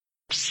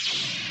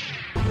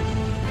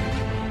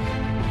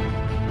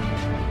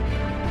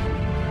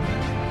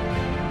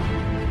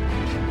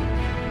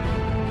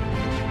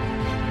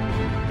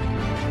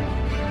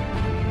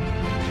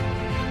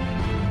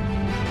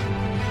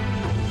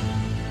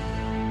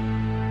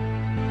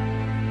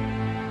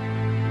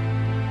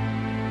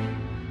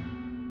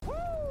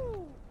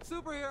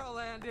superhero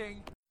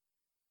landing.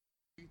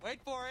 Wait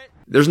for it.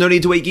 There's no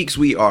need to wait, geeks.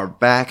 We are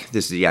back.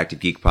 This is the Active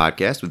Geek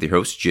Podcast with your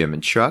hosts, Jim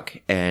and Chuck.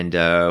 And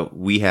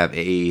we have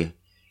a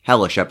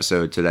hellish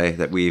episode today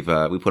that we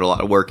put a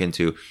lot of work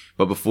into.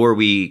 But before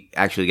we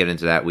actually get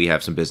into that, we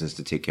have some business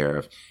to take care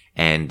of.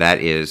 And that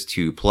is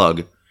to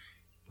plug.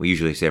 We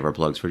usually save our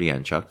plugs for the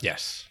end, Chuck.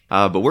 Yes.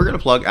 But we're going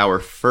to plug our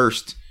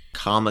first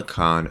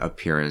Comic-Con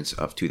appearance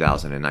of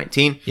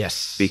 2019.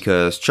 Yes.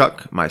 Because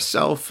Chuck,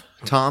 myself,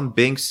 Tom,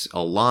 Binks,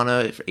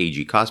 Alana,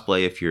 AG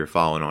Cosplay, if you're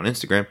following on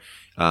Instagram,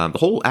 the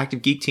whole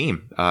Active Geek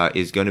team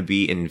is going to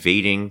be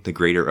invading the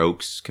Greater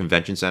Oaks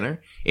Convention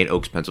Center in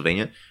Oaks,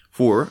 Pennsylvania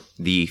for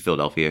the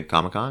Philadelphia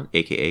Comic-Con,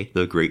 aka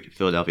the Great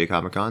Philadelphia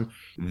Comic-Con.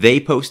 They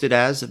posted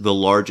as the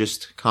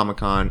largest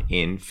Comic-Con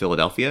in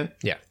Philadelphia.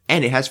 Yeah.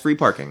 And it has free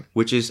parking,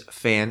 which is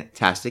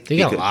fantastic. They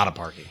got a lot of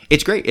parking.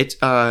 It's great. It's,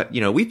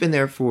 we've been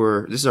there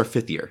this is our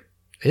 5th year.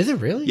 Is it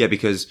really? Yeah,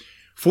 because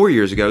 4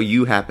 years ago,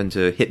 you happened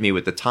to hit me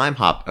with the time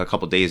hop a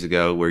couple days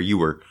ago where you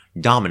were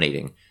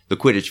dominating the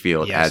Quidditch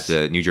field at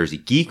the New Jersey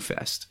Geek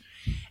Fest.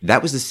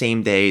 That was the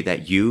same day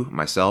that you,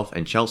 myself,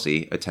 and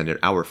Chelsea attended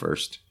our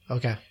first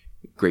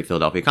Great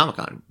Philadelphia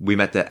Comic-Con. We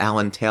met the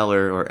Alan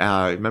Taylor, or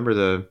remember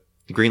the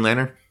Green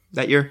Lantern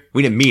that year?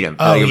 We didn't meet him.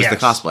 I think it was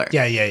the cosplayer.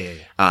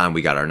 Yeah.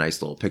 We got our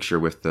nice little picture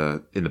with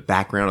in the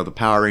background of the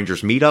Power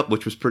Rangers meetup,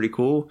 which was pretty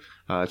cool.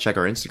 Check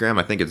our Instagram.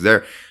 I think it's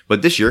there.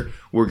 But this year,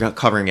 we're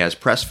covering as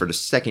press for the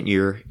 2nd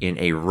year in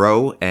a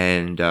row,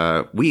 and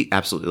we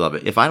absolutely love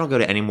it. If I don't go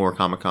to any more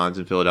Comic-Cons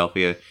in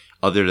Philadelphia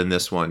other than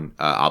this one,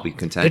 I'll be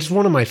content. It's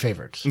one of my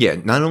favorites. Yeah,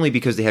 not only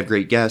because they have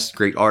great guests,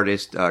 great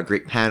artists,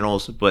 great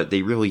panels, but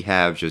they really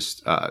have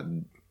just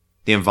the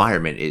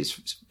environment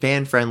is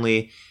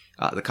fan-friendly.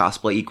 The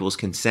cosplay equals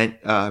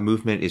consent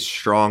movement is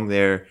strong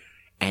there.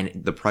 And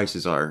the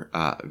prices are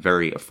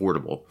very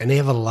affordable. And they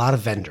have a lot of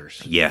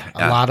vendors. Yeah.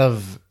 A lot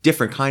of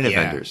different kind of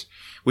vendors,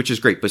 which is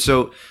great. But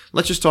so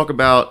let's just talk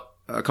about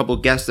a couple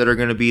of guests that are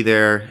going to be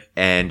there.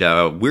 And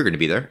we're going to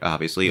be there,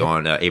 obviously,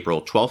 on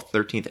April 12th,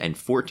 13th, and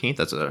 14th.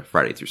 That's a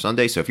Friday through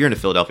Sunday. So if you're in the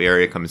Philadelphia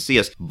area, come and see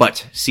us.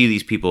 But see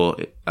these people,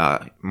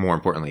 more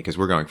importantly, because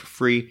we're going for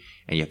free.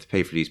 And you have to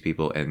pay for these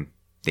people. And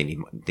they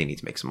need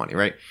to make some money,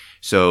 right?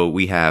 So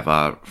we have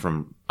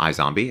from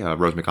iZombie,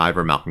 Rose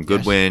McIver, Malcolm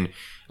Goodwin.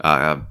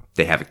 Yes.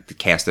 They have the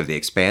cast of The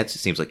Expanse. It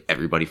seems like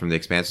everybody from The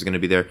Expanse is going to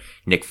be there.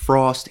 Nick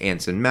Frost,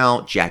 Anson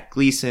Mount, Jack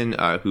Gleason,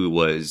 who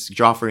was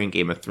Joffrey in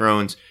Game of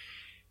Thrones,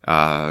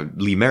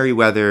 Lee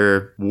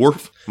Merriweather,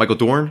 Worf, Michael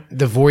Dorn.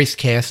 The voice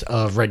cast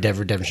of Red Dead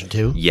Redemption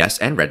 2. Yes,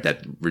 and Red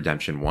Dead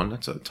Redemption 1.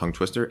 That's a tongue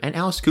twister. And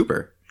Alice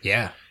Cooper.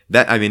 Yeah.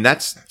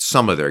 That's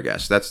some of their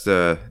guests.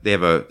 They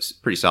have a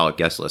pretty solid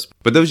guest list.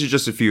 But those are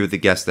just a few of the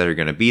guests that are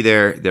going to be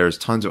there. There's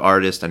tons of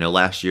artists. I know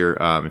last year,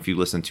 if you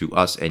listened to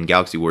us and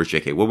Galaxy Wars,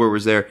 J.K. Woodward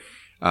was there.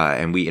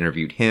 And we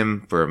interviewed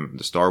him from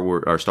the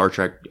Star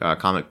Trek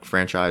comic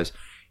franchise.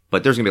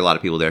 But there's going to be a lot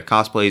of people there.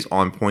 Cosplays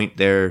on point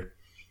there.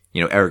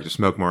 Eric the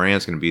Smoke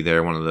Moran's going to be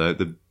there, one of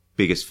the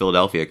biggest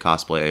Philadelphia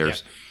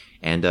cosplayers.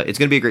 Yeah. And it's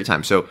going to be a great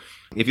time. So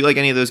if you like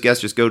any of those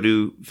guests, just go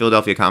to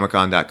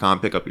PhiladelphiaComicCon.com,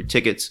 pick up your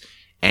tickets,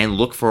 and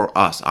look for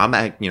us. I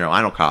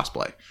don't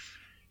cosplay.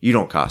 You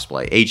don't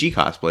cosplay. AG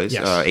cosplays.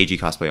 Yes. AG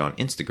Cosplay on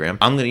Instagram.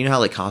 I'm going to, how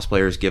like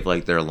cosplayers give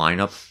like their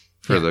lineup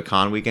for the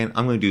con weekend?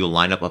 I'm going to do the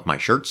lineup of my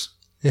shirts.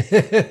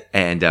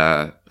 And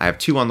I have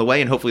 2 on the way,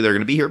 and hopefully they're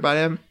going to be here by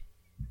then.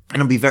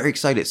 And I'll be very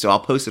excited. So I'll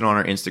post it on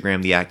our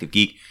Instagram, The Active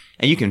Geek,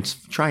 and you can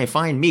try and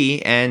find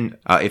me. And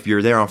if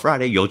you're there on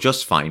Friday, you'll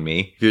just find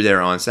me. If you're there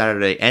on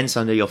Saturday and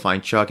Sunday, you'll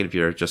find Chuck. And if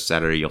you're just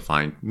Saturday, you'll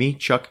find me,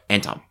 Chuck,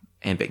 and Tom,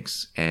 and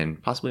Binks,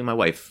 and possibly my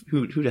wife.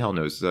 Who the hell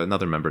knows?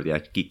 Another member of the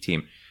Active Geek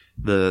team,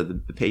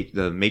 the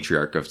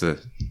matriarch of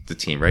the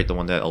team, right? The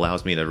one that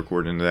allows me to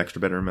record in the extra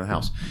bedroom of the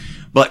house.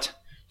 But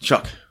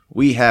Chuck,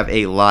 we have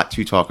a lot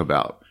to talk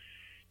about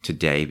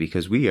today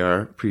because we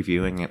are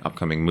previewing an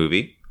upcoming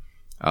movie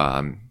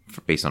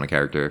based on a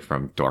character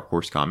from Dark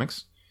Horse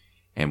Comics,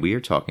 and we are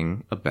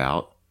talking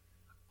about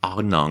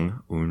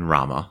Anung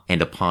Unrama,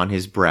 and upon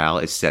his brow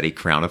is set a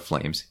crown of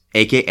flames,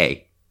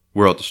 aka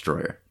World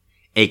Destroyer,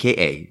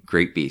 aka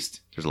Great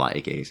Beast. There's a lot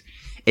of AKAs.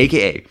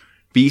 Aka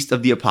Beast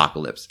of the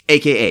Apocalypse,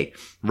 aka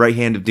Right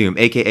Hand of Doom,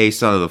 aka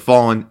Son of the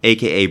Fallen,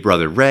 aka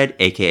Brother Red,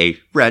 aka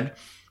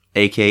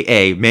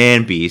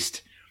Man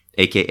Beast,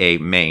 aka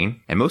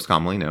Mane, and most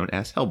commonly known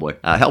as Hellboy.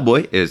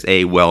 Hellboy is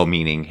a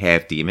well-meaning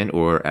half-demon,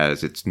 or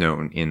as it's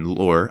known in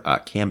lore,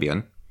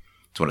 Cambion.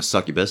 It's when a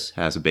succubus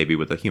has a baby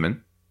with a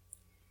human,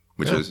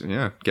 which is,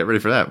 get ready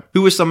for that.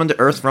 Who was summoned to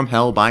Earth from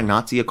hell by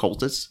Nazi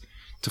occultists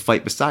to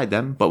fight beside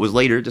them, but was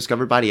later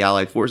discovered by the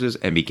Allied forces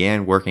and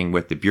began working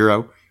with the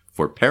Bureau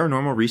for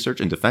Paranormal Research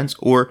and Defense,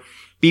 or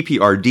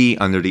BPRD,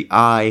 under the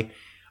eye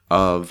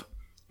of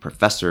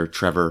Professor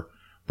Trevor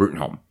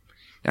Brutenholm.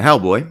 Now,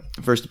 Hellboy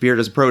first appeared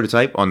as a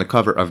prototype on the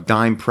cover of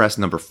Dime Press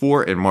number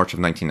 4 in March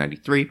of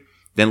 1993,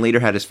 then later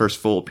had his first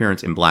full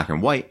appearance in black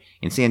and white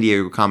in San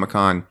Diego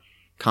Comic-Con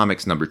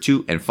Comics number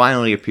 2, and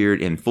finally appeared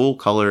in full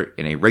color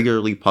in a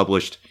regularly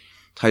published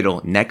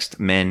title Next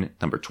Men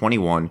number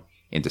 21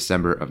 in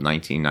December of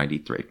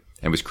 1993,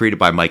 and was created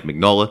by Mike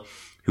Mignola,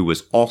 who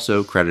was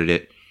also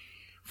credited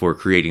for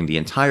creating the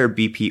entire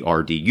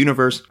BPRD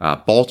universe.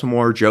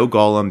 Baltimore Joe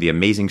Gollum, the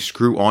amazing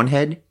screw-on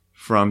head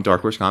from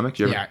Dark Horse Comics.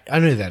 Yeah, I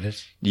know who that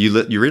is. You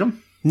read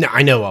them? No,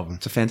 I know of them.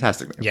 It's a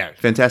fantastic name. Yeah.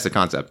 Fantastic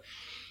concept.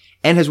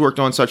 And has worked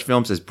on such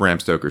films as Bram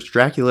Stoker's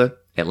Dracula,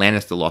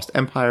 Atlantis the Lost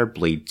Empire,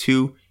 Blade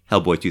 2,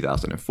 Hellboy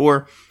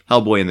 2004,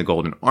 Hellboy and the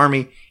Golden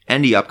Army,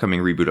 and the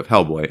upcoming reboot of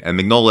Hellboy. And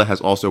Mignola has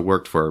also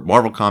worked for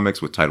Marvel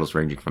Comics with titles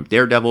ranging from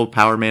Daredevil,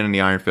 Power Man and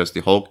the Iron Fist,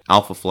 the Hulk,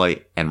 Alpha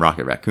Flight, and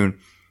Rocket Raccoon,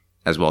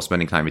 as well as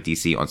spending time at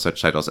DC on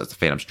such titles as The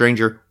Phantom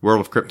Stranger,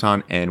 World of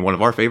Krypton, and one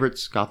of our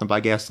favorites, Gotham by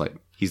Gaslight.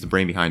 He's the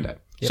brain behind that.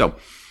 Yep. So,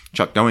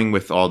 Chuck, going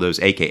with all those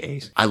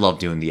AKAs, I love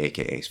doing the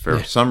AKAs.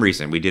 For some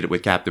reason, we did it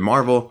with Captain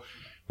Marvel.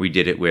 We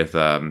did it with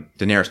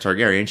Daenerys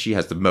Targaryen. She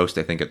has the most,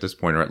 I think, at this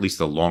point, or at least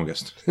the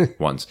longest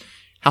ones.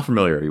 How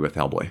familiar are you with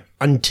Hellboy?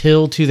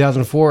 Until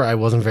 2004, I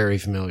wasn't very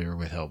familiar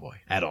with Hellboy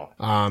at all.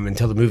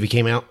 Until the movie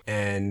came out.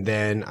 And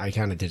then I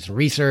kind of did some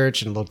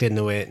research and looked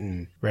into it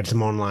and read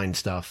some online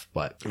stuff.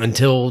 But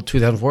until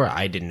 2004,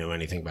 I didn't know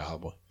anything about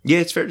Hellboy. Yeah,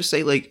 it's fair to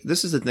say, like,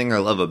 this is the thing I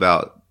love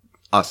about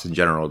us in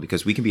general,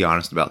 because we can be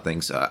honest about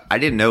things. I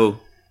didn't know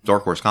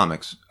Dark Horse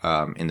Comics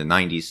in the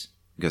 90s,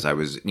 because I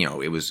was,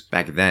 it was,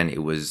 back then,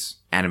 it was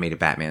animated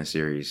Batman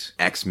series,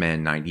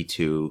 X-Men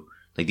 92.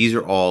 Like, these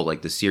are all,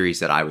 like, the series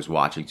that I was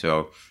watching.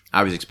 So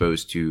I was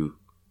exposed to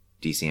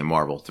DC and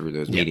Marvel through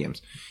those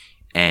mediums.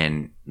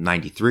 And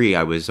 93,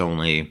 I was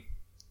only,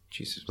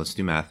 Jesus, let's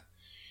do math.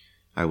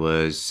 I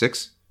was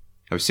 6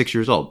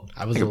 years old.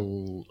 I was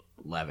 11.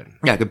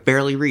 Yeah, I could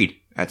barely read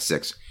at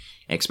 6.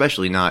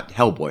 Especially not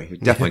Hellboy.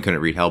 Definitely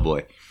couldn't read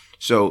Hellboy.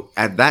 So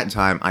at that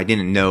time, I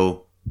didn't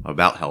know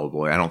about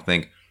Hellboy. I don't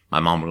think my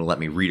mom would have let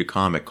me read a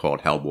comic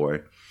called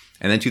Hellboy.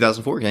 And then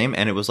 2004 came,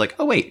 and it was like,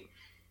 oh, wait,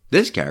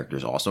 this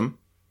character's awesome.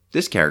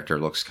 This character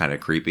looks kind of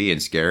creepy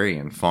and scary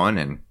and fun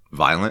and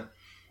violent.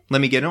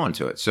 Let me get on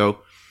to it. So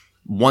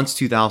once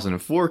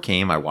 2004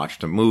 came, I watched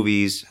the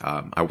movies.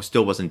 I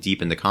still wasn't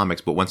deep into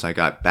comics, but once I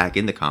got back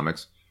into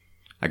comics,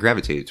 I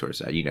gravitated towards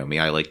that. You know me,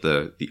 I like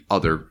the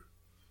other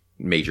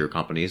major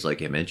companies like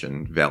Image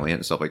and Valiant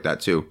and stuff like that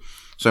too.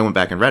 So I went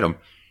back and read them.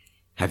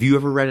 Have you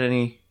ever read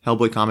any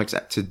Hellboy comics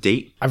to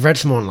date? I've read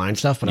some online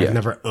stuff, but I've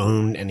never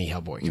owned any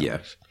Hellboy comics. Yeah.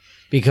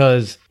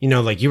 Because,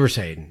 like you were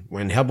saying,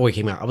 when Hellboy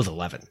came out, I was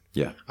 11.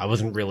 Yeah. I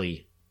wasn't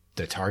really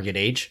the target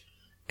age.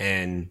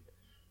 And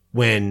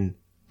when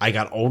I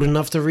got old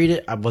enough to read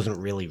it, I wasn't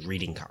really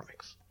reading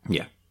comics.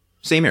 Yeah.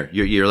 Same here.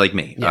 You're like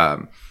me.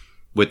 Yeah.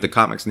 With the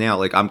comics now,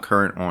 like, I'm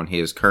current on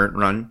his current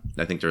run.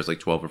 I think there's like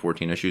 12 or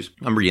 14 issues.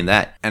 I'm reading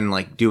that. And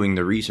like doing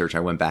the research, I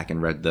went back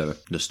and read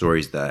the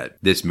stories that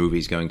this movie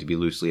is going to be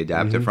loosely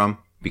adapted from,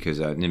 because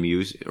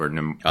Nimuse, or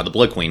the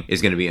Blood Queen,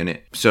 is going to be in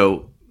it.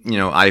 So,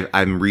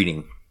 I'm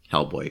reading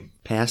Hellboy.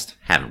 Past,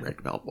 haven't read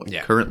Hellboy.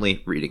 Yeah.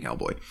 Currently reading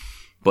Hellboy.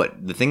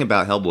 But the thing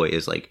about Hellboy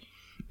is like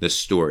the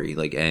story,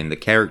 like, and the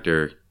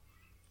character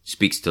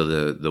speaks to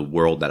the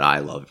world that I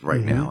love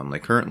right now. And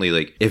like currently,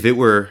 like, if it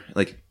were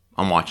like,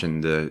 I'm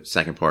watching the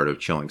second part of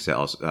Chilling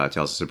Tales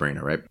of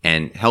Sabrina, right?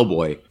 And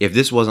Hellboy, if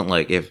this wasn't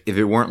like, if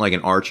it weren't like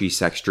an Archie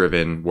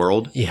sex-driven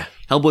world,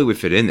 Hellboy would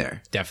fit in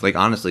there. Definitely.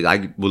 Like, honestly,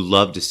 I would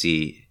love to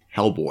see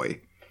Hellboy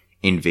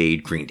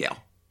invade Greendale.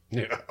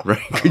 Yeah.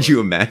 Right? Could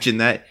you imagine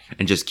that?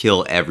 And just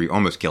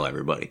almost kill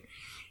everybody.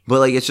 But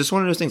like, it's just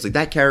one of those things, like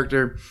that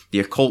character, the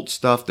occult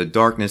stuff, the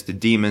darkness, the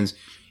demons,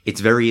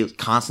 it's very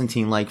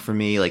Constantine-like for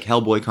me. Like,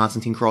 Hellboy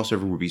Constantine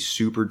crossover would be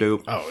super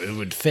dope. Oh, it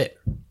would fit.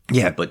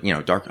 Yeah, but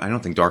I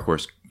don't think Dark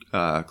Horse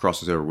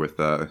crosses over with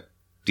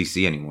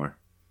DC anymore.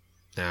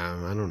 I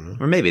don't know.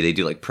 Or maybe they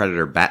do like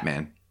Predator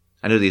Batman.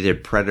 I know they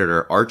did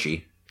Predator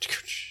Archie.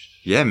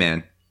 Yeah,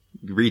 man.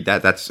 Read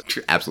that. That's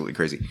absolutely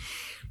crazy.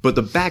 But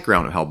the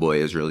background of Hellboy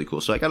is really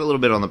cool. So I got a little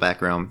bit on the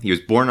background. He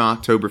was born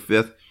October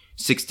 5th,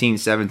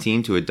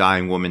 1617, to a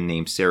dying woman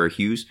named Sarah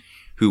Hughes,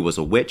 who was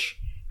a witch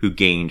who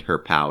gained her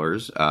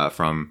powers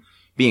from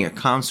being a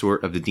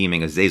consort of the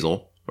demon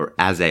Azazel, or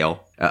Azael,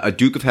 a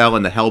Duke of Hell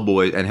and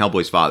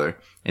Hellboy's father.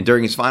 And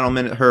during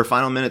her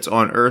final minutes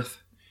on Earth,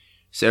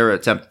 Sarah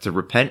attempted to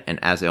repent, and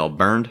Azael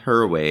burned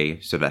her away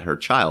so that her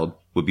child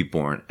would be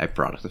born a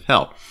product of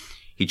hell.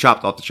 He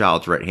chopped off the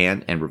child's right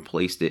hand and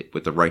replaced it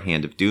with the right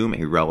hand of doom,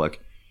 a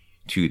relic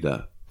to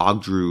the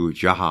Ogdru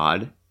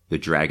Jahad, the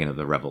dragon of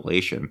the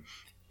Revelation,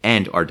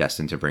 and are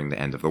destined to bring the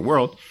end of the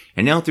world.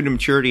 And now, through the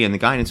maturity and the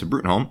guidance of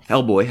Brutenholm,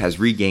 Hellboy has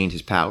regained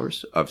his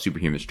powers of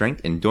superhuman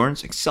strength,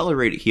 endurance,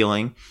 accelerated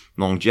healing,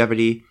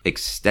 longevity,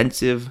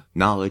 extensive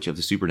knowledge of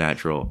the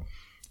supernatural,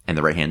 and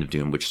the right hand of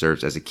doom, which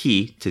serves as a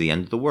key to the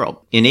end of the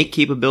world. Innate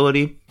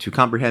capability to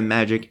comprehend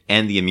magic,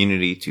 and the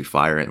immunity to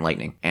fire and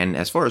lightning. And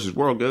as far as his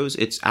world goes,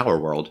 it's our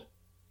world,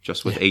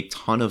 just with a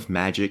ton of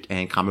magic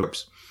and comic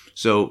books.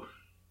 So,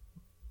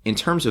 in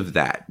terms of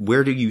that,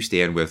 where do you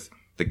stand with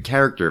the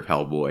character of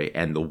Hellboy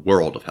and the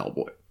world of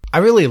Hellboy? I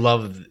really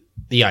love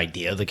the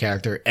idea of the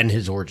character and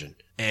his origin.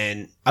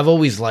 And I've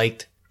always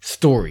liked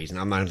stories, and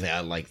I'm not going to say I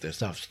like this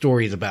stuff,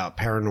 stories about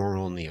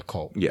paranormal and the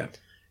occult. Yeah.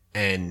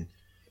 And,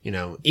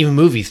 even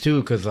movies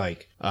too, because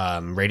like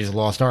Raiders of the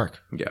Lost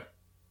Ark Yeah.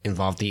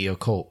 involved the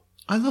occult.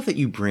 I love that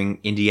you bring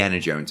Indiana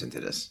Jones into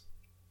this.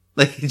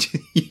 Like,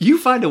 you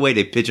find a way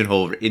to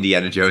pigeonhole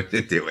Indiana Jones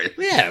into it.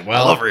 Yeah,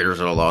 I love Raiders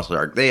of the Lost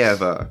Ark. They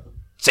have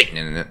Satan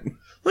in it.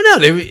 Well,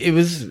 no, it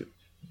was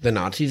the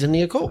Nazis and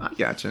the occult. I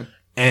gotcha.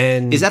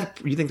 And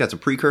you think that's a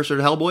precursor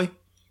to Hellboy?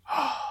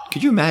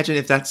 Could you imagine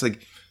if that's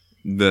like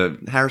the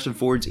Harrison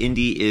Ford's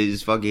Indy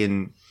is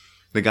fucking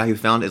the guy who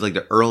found it, like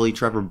the early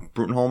Trevor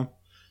Brutenholm?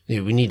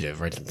 Dude, we need to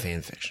write some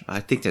fan fiction.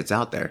 I think that's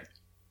out there.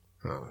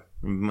 Oh.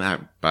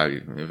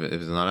 If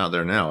it's not out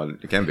there now,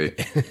 it can be.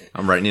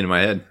 I'm writing it in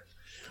my head.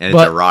 And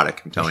it's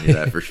erotic, I'm telling you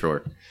that for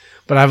sure.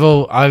 But I've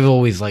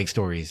always liked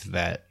stories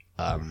that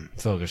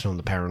focus on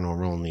the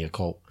paranormal and the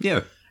occult.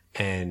 Yeah.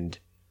 And,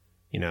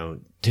 you know,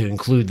 to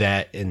include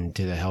that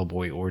into the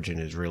Hellboy origin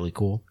is really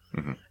cool.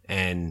 Mm-hmm.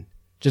 And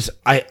just,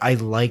 I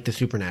like the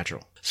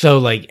supernatural. So,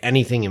 like,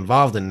 anything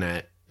involved in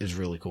that is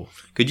really cool.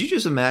 Could you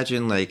just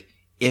imagine, like,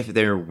 if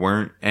there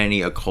weren't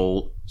any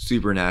occult,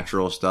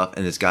 supernatural stuff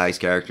and this guy's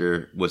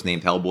character was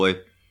named Hellboy?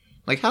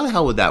 Like, how the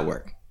hell would that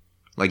work?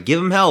 Like, give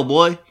him hell,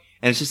 boy.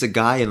 And it's just a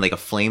guy in, like, a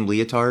flame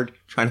leotard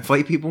trying to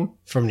fight people?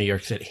 From New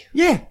York City.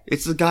 Yeah.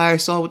 It's the guy I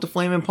saw with the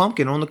flaming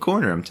pumpkin on the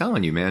corner. I'm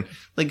telling you, man.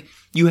 Like,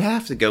 you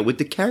have to go with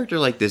the character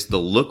like this, the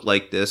look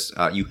like this,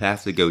 you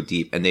have to go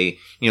deep. And they,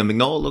 you know,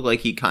 Mignola looked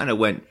like he kind of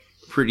went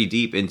pretty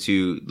deep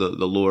into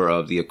the lore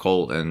of the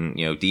occult and,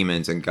 you know,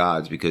 demons and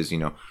gods because, you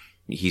know,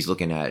 he's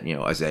looking at, you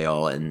know,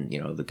 Azazel and,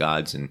 you know, the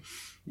gods and,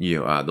 you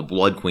know, the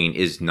Blood Queen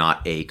is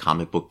not a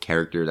comic book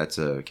character. That's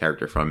a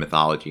character from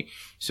mythology.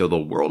 So the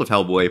world of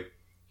Hellboy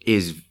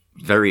is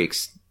very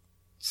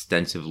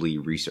extensively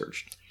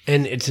researched.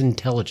 And it's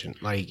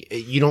intelligent. Like,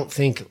 you don't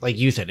think, like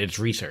you said, it's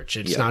research.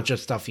 It's not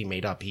just stuff he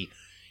made up.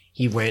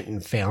 He went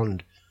and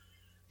found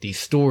these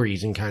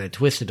stories and kind of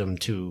twisted them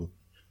to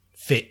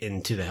fit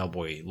into the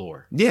Hellboy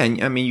lore. Yeah,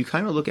 and I mean, you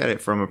kind of look at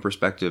it from a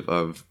perspective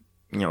of,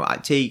 you know, I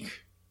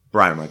take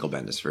Brian Michael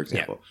Bendis, for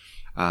example.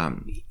 Yeah.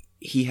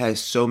 He has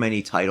so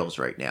many titles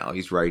right now.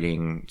 He's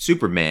writing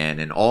Superman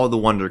and all the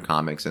Wonder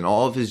Comics and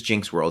all of his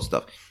Jinx World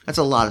stuff. That's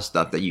a lot of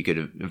stuff that you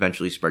could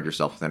eventually spread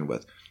yourself thin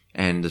with.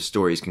 And the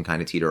stories can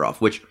kind of teeter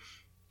off, which,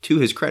 to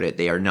his credit,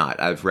 they are not.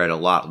 I've read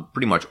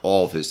pretty much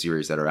all of his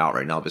series that are out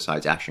right now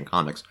besides Action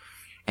Comics.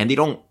 And they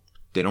don't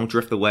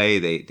drift away.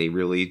 They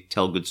really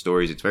tell good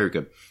stories. It's very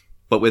good.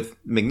 But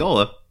with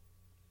Mignola,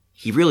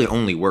 he really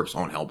only works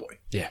on Hellboy.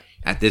 Yeah.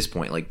 At this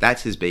point, like,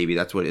 that's his baby.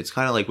 That's what it's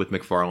kind of like with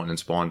McFarlane and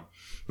Spawn.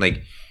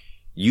 Like,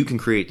 you can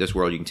create this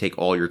world. You can take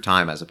all your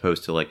time as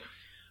opposed to, like,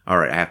 all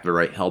right, I have to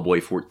write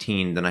Hellboy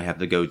 14, then I have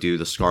to go do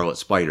the Scarlet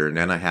Spider, and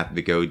then I have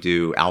to go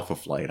do Alpha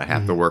Flight. I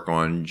have to work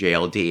on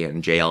JLD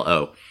and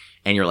JLO.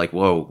 And you're like,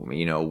 whoa,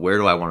 you know, where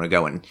do I want to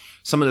go? And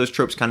some of those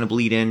tropes kind of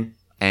bleed in.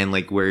 And,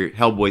 like, where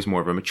Hellboy's more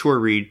of a mature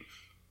read,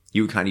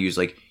 you would kind of use,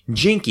 like,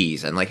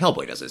 Jinkies. And, like,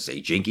 Hellboy doesn't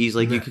say Jinkies.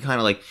 Like, you could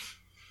kind of, like,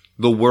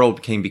 the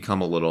world can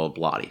become a little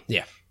blotty.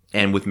 Yeah.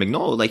 And with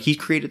Mignola, like, he's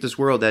created this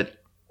world that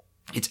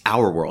it's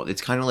our world.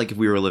 It's kind of like if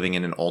we were living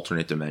in an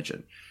alternate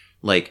dimension.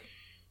 Like,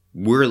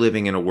 we're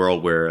living in a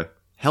world where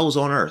hell's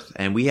on Earth,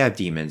 and we have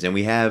demons, and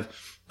we have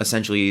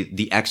essentially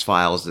the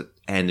X-Files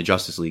and the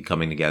Justice League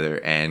coming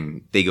together,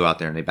 and they go out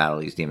there and they battle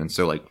these demons.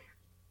 So, like,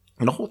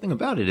 and the whole thing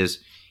about it is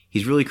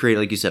he's really created,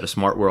 like you said, a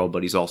smart world,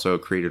 but he's also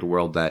created a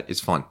world that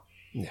is fun.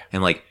 Yeah.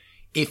 And, like,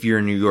 if you're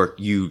in New York,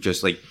 you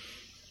just, like,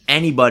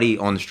 anybody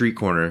on the street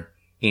corner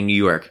in New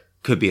York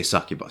could be a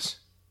succubus.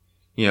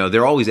 You know,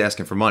 they're always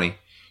asking for money.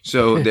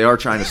 So they are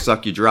trying to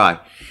suck you dry.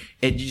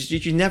 And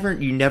you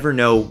never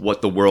know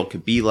what the world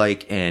could be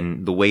like,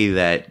 and the way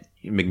that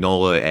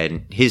Mignola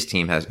and his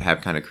team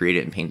have kind of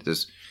created and painted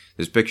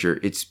this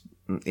picture. It's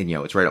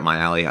right up my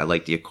alley. I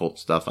like the occult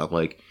stuff. I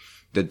like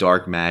the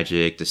dark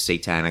magic, the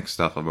satanic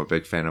stuff. I'm a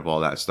big fan of all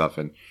that stuff,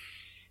 and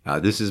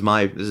this is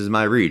my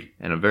read,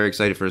 and I'm very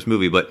excited for this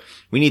movie. But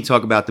we need to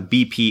talk about the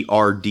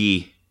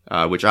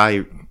BPRD, which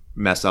I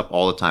mess up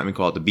all the time. We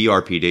call it the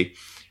BRPD.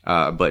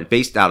 But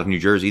based out of New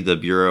Jersey, the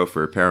Bureau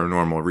for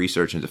Paranormal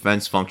Research and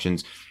Defense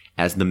functions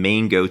as the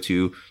main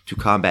go-to to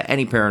combat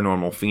any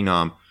paranormal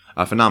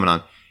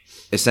phenomenon.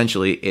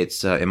 Essentially,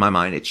 it's in my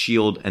mind, it's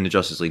S.H.I.E.L.D. and the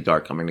Justice League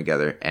Dark coming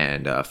together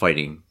and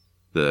fighting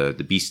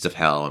the beasts of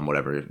hell and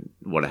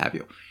what have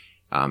you.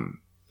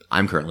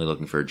 I'm currently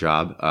looking for a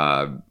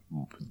job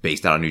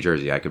based out of New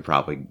Jersey. I could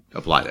probably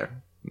apply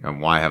there.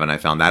 Why haven't I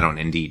found that on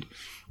Indeed?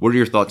 What are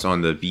your thoughts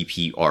on the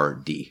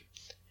BPRD?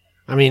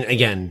 I mean,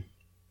 again,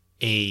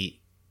 a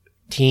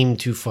team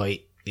to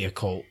fight the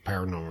occult,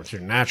 paranormal,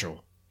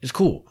 supernatural is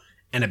cool.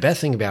 And the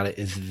best thing about it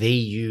is they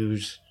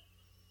use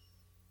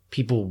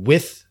people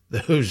with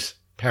those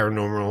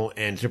paranormal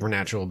and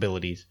supernatural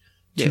abilities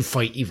to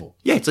fight evil.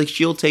 Yeah, it's like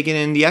S.H.I.E.L.D. taking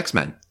in the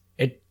X-Men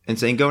and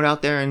saying, going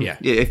out there and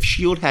if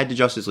S.H.I.E.L.D. had the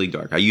Justice League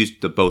Dark, I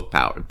used the both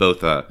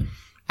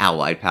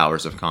allied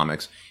powers of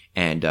comics.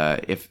 And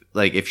if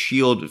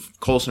S.H.I.E.L.D., if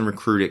Coulson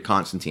recruited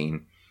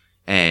Constantine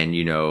and,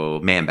 you know,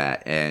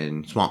 Man-Bat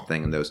and Swamp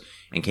Thing and those,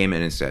 and came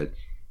in and said,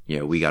 you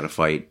know, we got to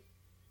fight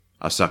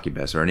a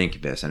succubus or an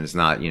incubus, and it's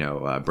not, you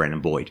know, Brandon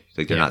Boyd. It's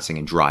like they're not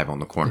singing Drive on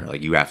the corner.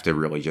 Like, you have to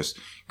really just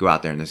go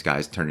out there, and this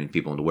guy's turning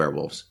people into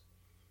werewolves.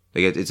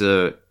 Like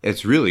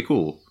it's really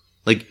cool.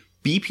 Like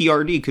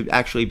BPRD could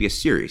actually be a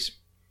series.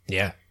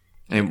 Yeah.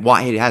 And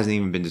why it hasn't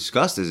even been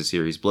discussed as a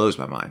series blows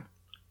my mind.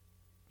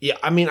 Yeah,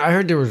 I mean, I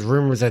heard there was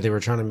rumors that they were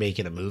trying to make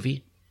it a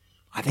movie.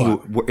 I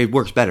think it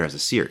works better as a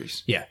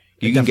series. Yeah.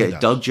 You can get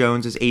Doug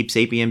Jones as Abe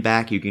Sapien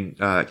back. You can.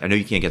 I know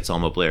you can't get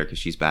Selma Blair because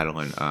she's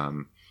battling.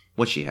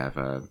 What's she have?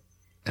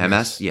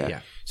 MS. Yeah.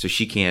 So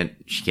she can't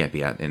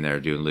be out in there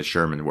doing Liz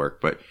Sherman work.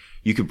 But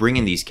you could bring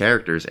in these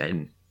characters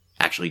and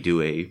actually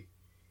do a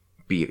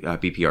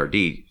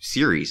BPRD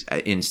series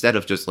instead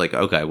of just like,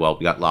 okay, well,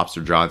 we got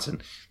Lobster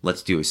Johnson.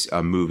 Let's do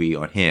a movie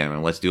on him,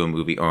 and let's do a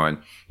movie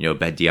on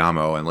Ben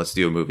Diamo, and let's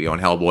do a movie on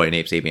Hellboy and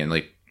Ape Sapien.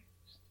 Like,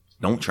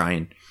 don't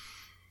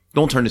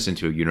turn this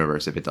into a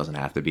universe if it doesn't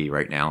have to be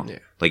right now. Yeah.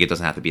 Like, it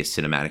doesn't have to be a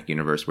cinematic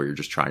universe where you're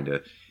just trying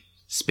to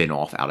spin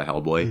off out of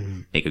Hellboy.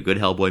 Mm-hmm. Make a good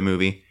Hellboy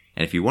movie,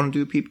 and if you want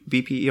to do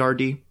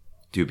BPRD,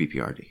 do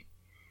BPRD.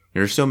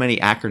 There's so many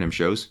acronym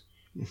shows.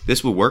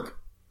 This would work.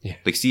 Yeah.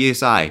 Like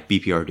CSI,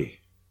 BPRD.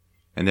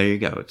 And there you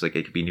go. It's like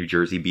it could be New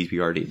Jersey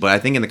BPRD. But I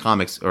think in the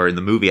comics, or in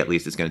the movie at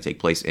least, it's going to take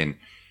place in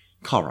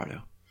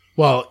Colorado.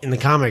 Well, in the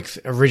comics,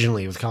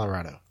 originally it was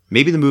Colorado.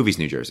 Maybe the movie's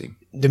New Jersey.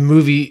 The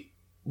movie,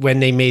 when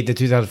they made the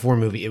 2004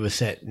 movie, it was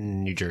set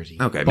in New Jersey.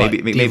 Okay, but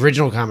maybe the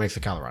original comics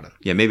are Colorado.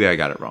 Yeah, maybe I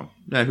got it wrong.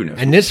 Who knows?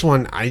 And this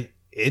one,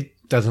 it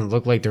doesn't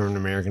look like they're in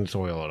American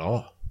soil at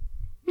all.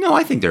 No,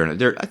 I think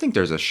I think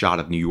there's a shot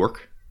of New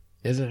York.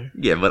 Is there?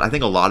 Yeah, but I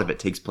think a lot of it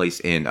takes place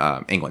in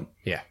England.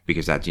 Yeah.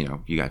 Because that's,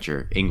 you got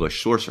your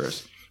English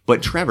sorceress.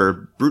 But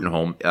Trevor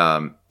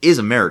Brutenholm is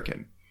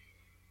American.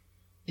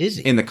 Is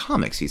he? In the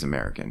comics, he's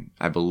American,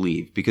 I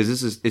believe.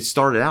 Because it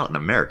started out in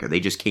America. They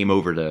just came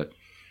over to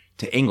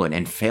England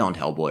and found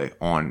Hellboy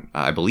on,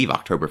 I believe,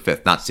 October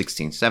 5th. Not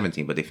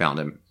 1617, but they found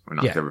him on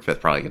October 5th,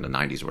 probably in the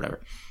 90s or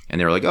whatever. And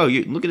they were like, oh,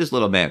 look at this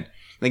little man.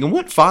 Thinking,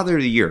 what Father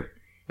of the Year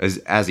is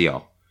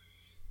Aziel?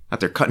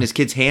 Out there cutting his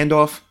kid's hand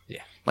off?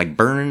 Yeah. Like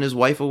burning his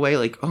wife away,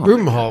 like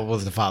Brutenholm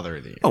was the Father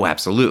of the Year. Oh,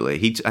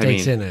 absolutely.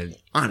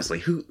 Honestly,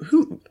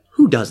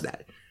 who does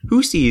that?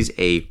 Who sees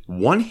a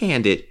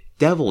one-handed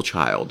devil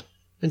child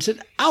and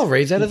said, "I'll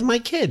raise that as my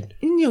kid"?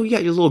 And you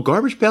got your little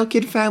garbage pail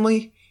kid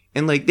family,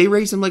 and like they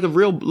raised him like a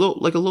little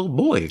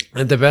boy.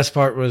 And the best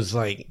part was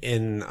like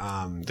in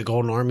the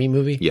Golden Army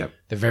movie. Yeah,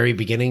 the very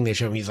beginning they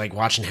show him he's like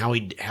watching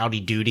Howdy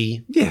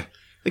Doody. Yeah,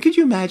 like could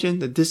you imagine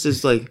that this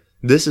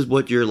is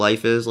what your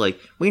life is like?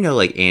 We know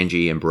like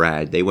Angie and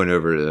Brad, they went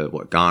over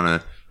to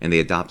Ghana and they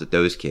adopted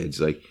those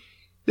kids. Like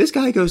this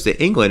guy goes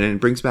to England and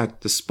brings back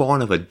the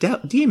spawn of a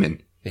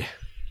demon. Yeah,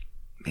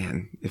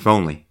 man, if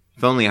only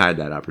I had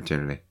that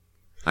opportunity,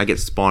 I get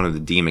spawn of the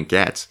demon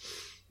cats.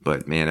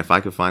 But man, if I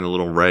could find a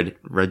little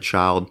red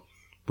child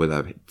with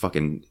a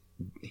fucking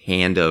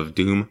hand of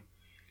doom,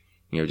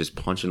 just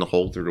punching the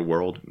hole through the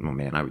world, oh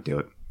man, I would do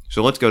it.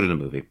 So let's go to the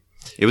movie.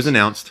 It was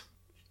announced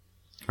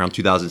around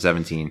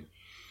 2017.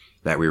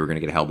 That we were going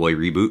to get a Hellboy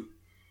reboot.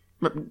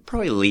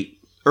 Probably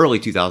early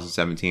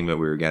 2017, but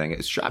we were getting it.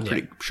 It shot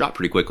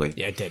pretty quickly.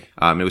 Yeah, it did.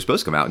 It was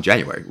supposed to come out in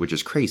January, which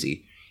is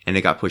crazy. And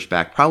it got pushed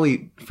back,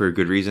 probably for a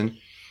good reason.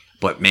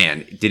 But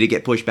man, did it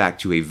get pushed back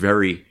to a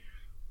very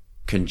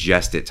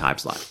congested time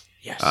slot.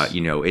 Yes.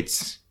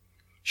 It's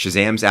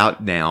Shazam's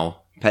out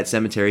now. Pet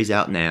Sematari's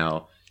out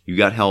now. You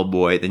got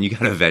Hellboy, then you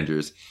got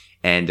Avengers.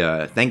 And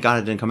thank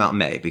God it didn't come out in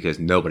May because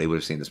nobody would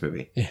have seen this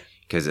movie. Yeah.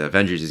 Because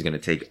Avengers is going to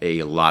take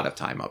a lot of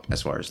time up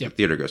as far as the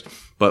theater goes.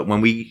 But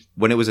when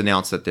it was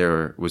announced that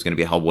there was going to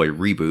be a Hellboy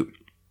reboot,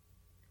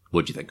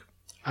 what'd you think?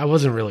 I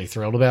wasn't really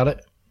thrilled about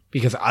it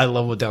because I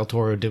love what Del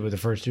Toro did with the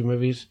first two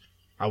movies.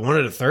 I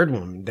wanted a third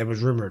one that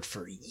was rumored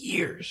for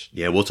years.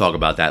 Yeah, we'll talk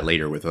about that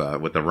later with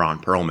the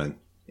Ron Perlman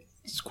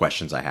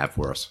questions I have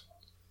for us.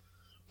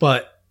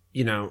 But,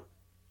 and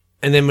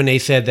then when they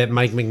said that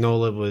Mike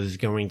Mignola was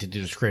going to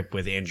do the script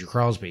with Andrew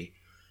Crosby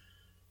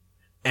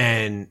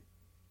and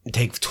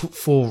take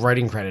full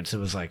writing credits, it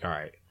was like, all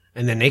right.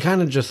 And then they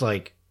kind of just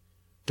like,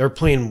 their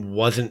plan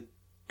wasn't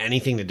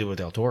anything to do with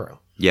Del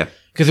Toro. Yeah.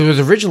 Because it was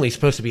originally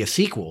supposed to be a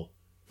sequel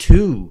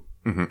to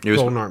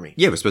Golden Army.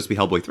 Yeah, it was supposed to be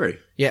Hellboy 3.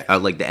 Yeah.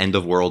 Like the End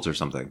of Worlds or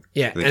something.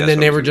 Yeah. And then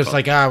they were just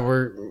like,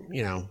 we're,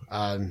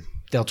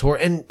 Del Toro.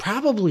 And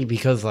probably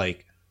because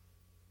like,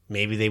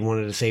 maybe they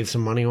wanted to save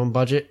some money on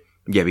budget.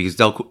 Yeah, because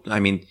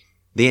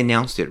they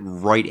announced it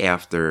right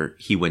after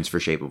he wins for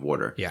Shape of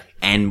Water. Yeah.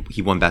 And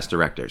he won Best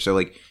Director. So,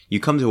 like, you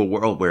come to a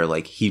world where,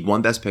 like, he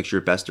won Best Picture,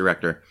 Best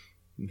Director,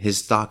 his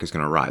stock is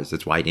going to rise.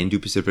 That's why he didn't do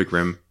Pacific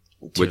Rim,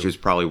 which is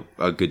probably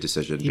a good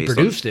decision. He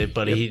produced it,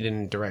 but he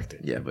didn't direct it.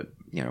 Yeah, but,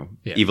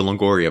 Eva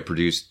Longoria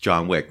produced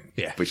John Wick.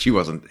 Yeah. But she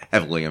wasn't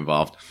heavily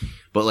involved.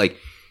 But, like,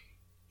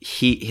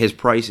 his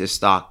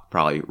stock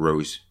probably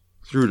rose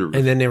through the roof.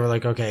 And then they were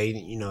like, okay,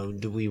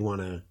 do we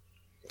want to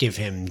give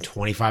him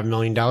 $25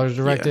 million to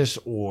direct this,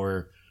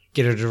 or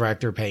get a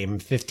director, pay him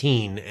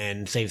 $15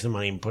 and save some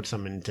money and put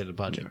some into the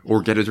budget,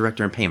 or get a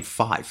director and pay him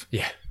 $5.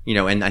 Yeah,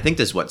 and I think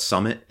this is what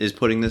Summit is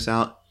putting this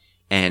out,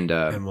 and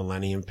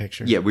Millennium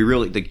Pictures. Yeah, we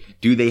really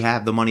do they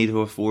have the money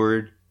to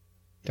afford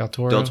Del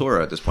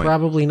Toro at this point?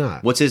 Probably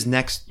not. What's his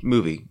next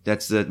movie?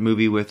 That's the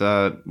movie with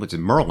what's it,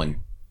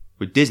 Merlin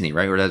with Disney,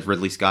 right? Or that's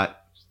Ridley Scott.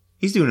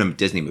 He's doing a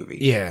Disney movie.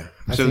 Yeah.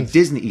 So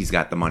Disney's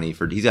got the money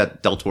he's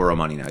got Del Toro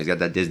money now. He's got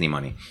that Disney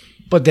money.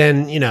 But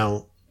then,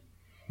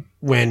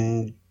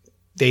 when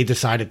they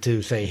decided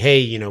to say,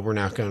 hey, we're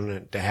not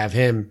going to have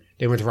him,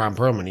 they went to Ron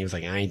Perlman. He was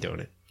like, I ain't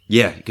doing it.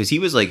 Yeah, because he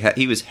was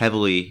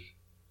heavily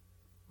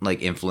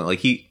influenced. Like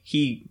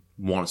he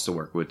wants to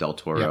work with Del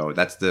Toro. Yep.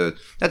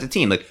 That's a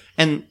team.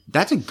 And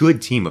that's a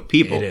good team of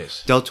people. It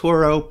is. Del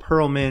Toro,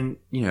 Perlman,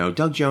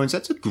 Doug Jones.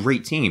 That's a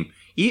great team.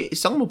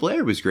 Selma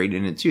Blair was great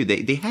in it too.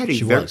 They had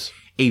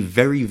a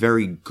very,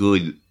 very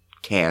good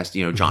cast.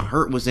 John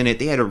Hurt was in it.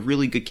 They had a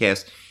really good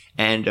cast.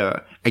 And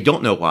I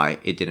don't know why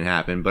it didn't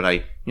happen,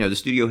 but the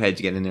studio heads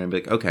get in there and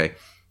be like, okay,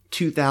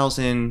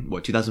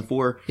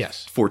 2004?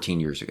 Yes. 14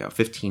 years ago,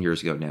 15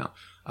 years ago now.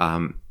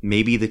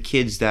 Maybe the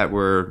kids that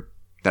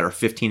are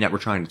 15 that we're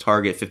trying to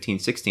target, 15,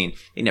 16,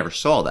 they never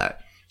saw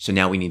that. So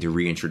now we need to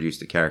reintroduce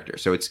the character.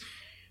 So it's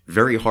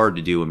very hard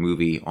to do a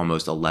movie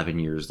almost 11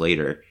 years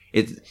later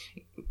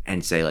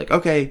and say like,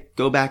 okay,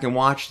 go back and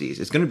watch these.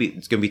 It's going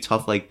to be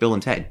tough like Bill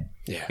and Ted.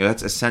 Yeah.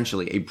 That's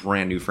essentially a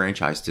brand new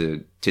franchise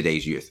to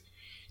today's youth.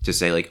 To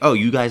say like, oh,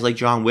 you guys like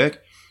John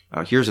Wick?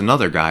 Here's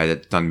another guy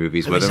that's done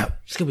movies with him.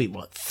 It's going to be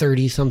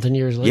 30-something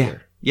years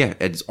later? Yeah.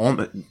 It's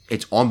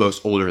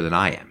almost older than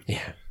I am.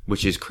 Yeah.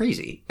 Which is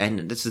crazy.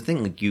 And that's the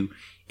thing,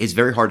 it's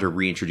very hard to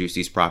reintroduce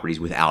these properties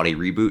without a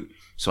reboot.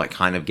 So I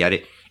kind of get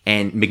it.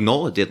 And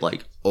Mignola did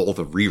all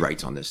the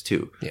rewrites on this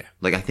too. Yeah.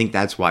 I think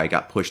that's why it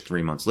got pushed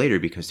 3 months later,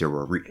 because there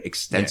were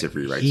extensive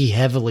rewrites. He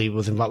heavily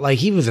was involved.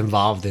 He was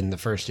involved in the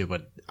first two,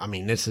 but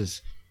this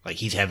is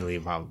he's heavily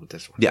involved with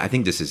this one. Yeah, I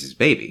think this is his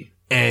baby.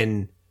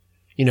 And,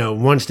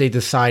 once they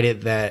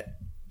decided that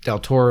Del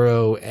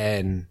Toro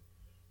and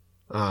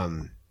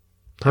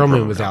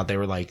Perlman was out, they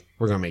were like,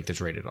 we're going to make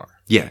this rated R.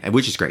 Yeah, and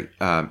which is great.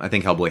 I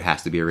think Hellboy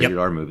has to be a rated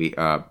R movie.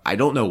 I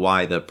don't know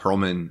why the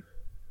Perlman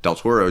Del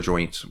Toro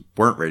joints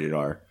weren't rated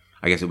R.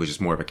 I guess it was just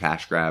more of a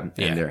cash grab,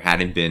 and there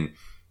hadn't been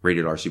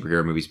rated R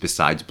superhero movies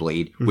besides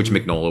Blade, which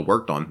Mignola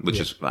worked on, which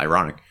is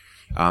ironic.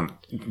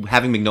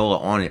 Having Mignola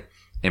on it,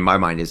 in my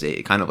mind, is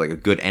a kind of a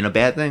good and a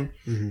bad thing,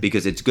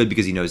 because it's good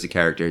because he knows the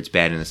character. It's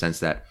bad in the sense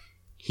that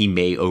he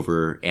may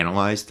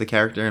overanalyze the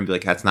character and be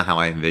like, that's not how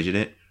I envision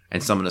it.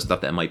 And some of the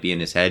stuff that might be in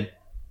his head,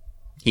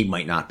 he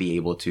might not be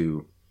able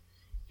to,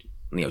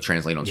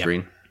 translate on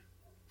screen.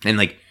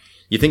 And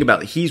you think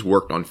about it, he's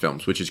worked on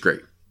films, which is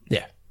great.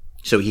 Yeah.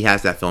 So he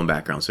has that film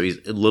background. So he's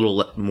a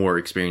little more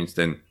experienced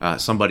than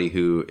somebody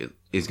who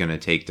is going to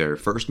take their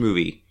first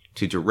movie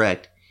to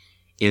direct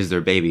is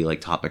their baby,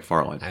 like Todd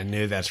McFarlane. I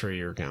knew that's where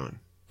you were going.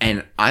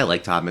 And I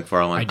like Todd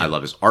McFarlane. I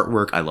love his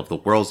artwork. I love the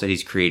worlds that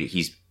he's created.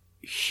 He's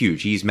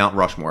huge. He's Mount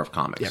Rushmore of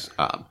comics.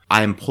 Yep.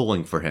 I am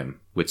pulling for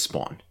him with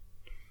Spawn.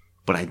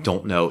 But I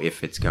don't know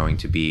if it's going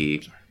to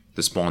be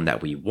the Spawn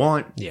that we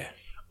want. Yeah.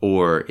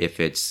 Or if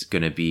it's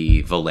going to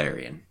be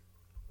Valerian,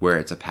 where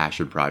it's a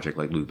passion project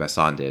like Luc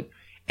Besson did.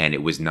 And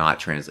it was not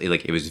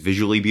translated. It was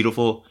visually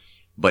beautiful,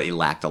 but it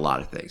lacked a lot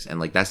of things.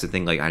 And that's the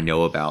thing I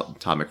know about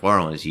Todd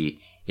McFarlane is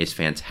he is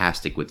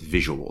fantastic with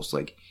visuals.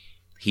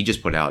 He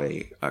just put out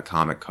a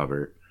comic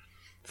cover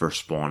for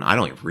Spawn. I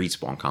don't even read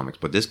Spawn comics,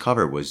 but this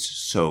cover was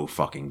so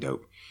fucking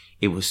dope.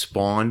 It was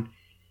Spawn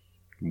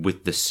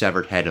with the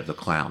severed head of the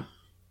clown.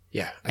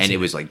 Yeah. And it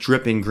was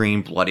dripping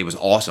green blood. It was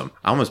awesome.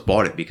 I almost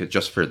bought it because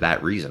just for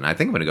that reason. I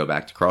think I'm going to go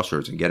back to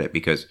Crossroads and get it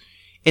because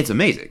it's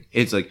amazing.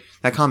 It's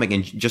that comic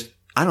and just,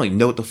 I don't even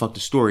know what the fuck the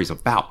story is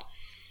about.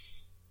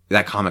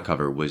 That comic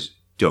cover was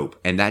dope.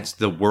 And that's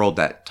the world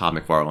that Todd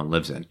McFarlane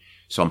lives in.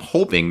 So I'm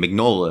hoping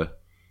Mignola,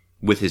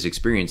 with his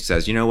experience,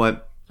 says, you know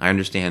what? I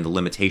understand the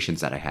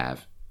limitations that I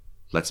have.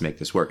 Let's make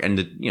this work. And,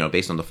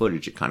 based on the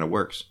footage, it kind of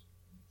works.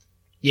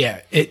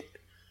 Yeah, it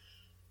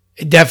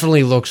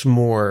definitely looks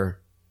more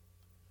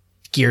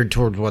geared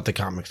towards what the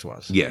comics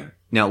was. Yeah.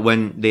 Now,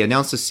 when they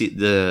announced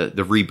the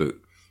reboot,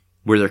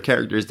 were there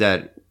characters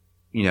that,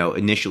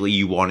 initially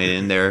you wanted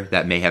in there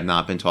that may have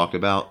not been talked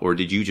about? Or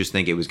did you just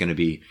think it was going to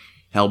be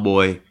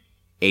Hellboy,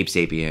 Ape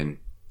Sapien,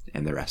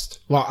 and the rest?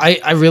 Well,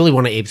 I really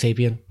want to Ape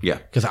Sapien. Yeah.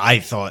 Because I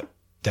thought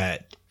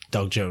that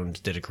Doug Jones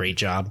did a great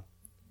job.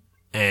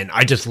 And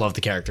I just love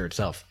the character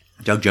itself.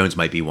 Doug Jones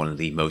might be one of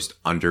the most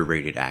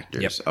underrated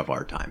actors of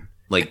our time.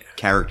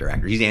 Character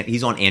actor.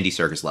 He's on Andy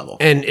Serkis level.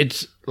 And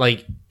it's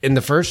in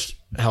the first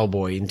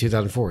Hellboy in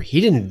 2004,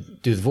 he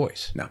didn't do the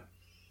voice. No.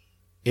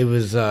 It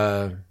was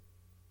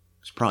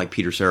it's probably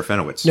Peter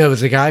Serafinowicz. No, it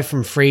was the guy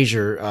from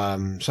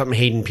Frasier, something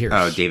Hayden Pierce.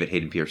 Oh, David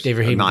Hayden Pierce.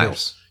 David Hayden Niles.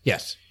 Pierce.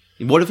 Yes.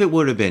 What if it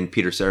would have been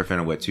Peter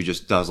Serafinowicz who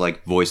just does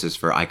voices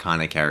for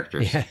iconic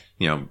characters?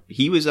 Yeah.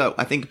 He was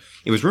I think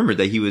it was rumored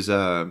that he was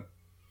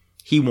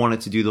he wanted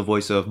to do the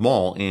voice of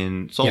Maul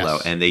in Solo,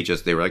 and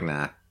they were like,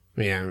 nah.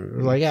 Yeah,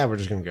 we're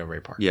just gonna go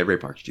Ray Park. Yeah, Ray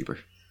Park's cheaper.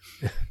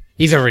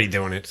 He's already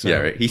doing it. So. Yeah,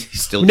 right. He's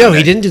still no,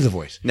 he didn't do the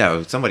voice.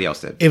 No, somebody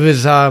else did. It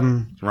was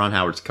Ron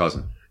Howard's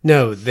cousin.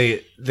 No,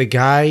 the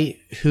guy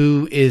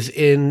who is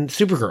in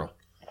Supergirl.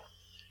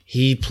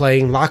 He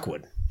playing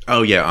Lockwood.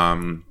 Oh yeah,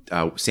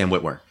 Sam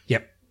Witwer.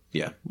 Yep.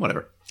 Yeah,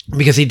 whatever.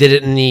 Because he did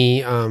it in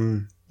the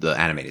the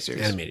animated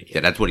series. Animated,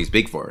 yeah. That's what he's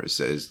big for. Is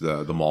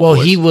the mall. Well,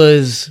 voice. he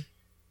was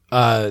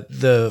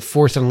the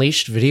Force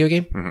Unleashed video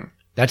game. Mm-hmm.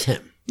 That's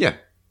him. Yeah,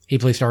 he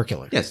plays Star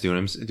Killer. yeah, it's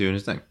doing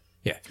his thing.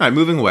 Yeah. All right,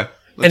 moving away.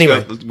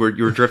 Anyway. go.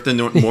 You're drifting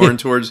more in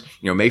towards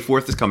May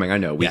 4th is coming. I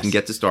know we Yes. can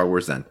get to Star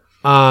Wars then.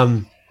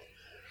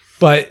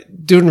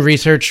 But doing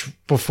research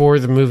before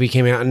the movie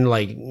came out and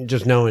like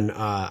just knowing,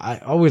 I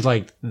always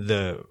liked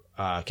the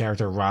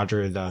character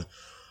Roger the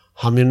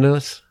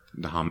Homunculus.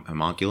 The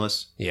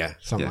homunculus. Yeah,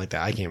 something like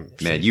that. I can't.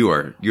 Man,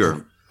 you're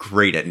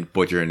great at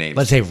butchering names.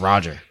 Let's say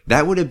Roger.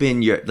 That would have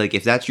been your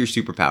if that's your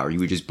superpower, you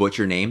would just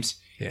butcher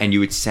names and you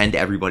would send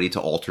everybody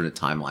to alternate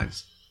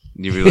timelines.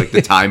 You'd be like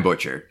the time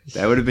butcher.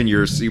 That would have been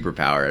your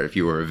superpower if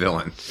you were a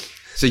villain.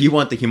 So you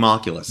want the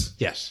homunculus?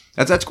 Yes,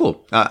 that's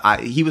cool.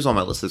 He was on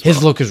my list as well.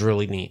 His look is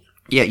really neat.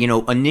 Yeah,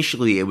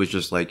 initially it was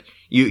just like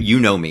you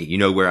know me, you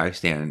know where I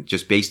stand.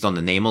 Just based on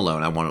the name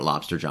alone, I wanted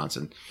Lobster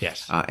Johnson.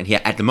 Yes, and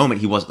at the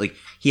moment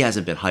he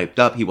hasn't been hyped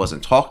up. He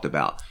wasn't talked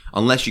about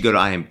unless you go to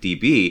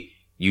IMDb.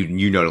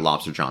 You know that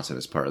Lobster Johnson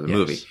is part of the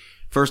movie.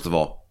 First of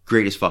all,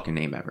 greatest fucking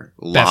name ever,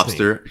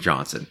 Lobster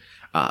Johnson.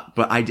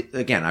 But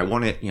I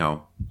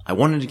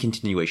wanted a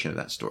continuation of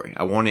that story.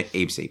 I wanted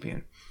Abe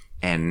Sapien,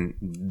 and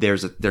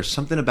there's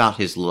something about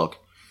his look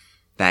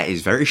that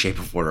is very Shape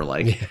of Water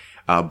like. Yeah.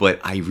 But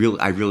I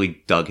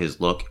really dug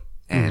his look,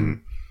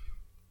 and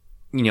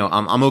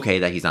I'm okay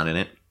that he's not in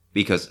it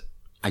because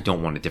I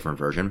don't want a different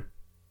version.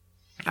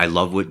 I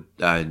love what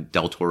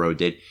Del Toro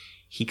did.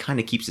 He kind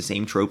of keeps the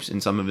same tropes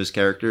in some of his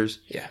characters,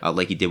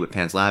 like he did with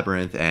Pan's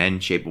Labyrinth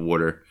and Shape of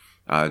Water.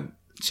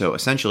 So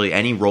essentially,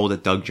 any role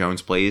that Doug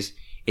Jones plays,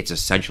 it's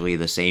essentially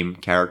the same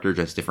character,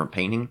 just different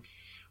painting,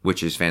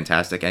 which is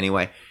fantastic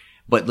anyway.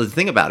 But the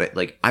thing about it,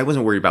 I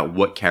wasn't worried about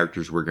what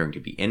characters were going to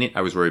be in it.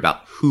 I was worried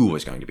about who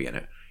was going to be in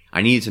it.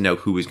 I needed to know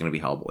who was going to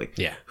be Hellboy.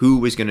 Yeah. Who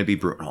was going to be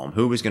Brutenholm?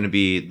 Who was going to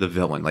be the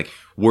villain?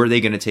 Were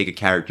they going to take a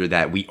character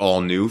that we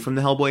all knew from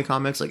the Hellboy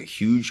comics, like a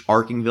huge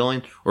arcing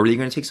villain, or were they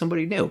going to take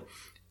somebody new?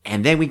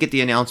 And then we get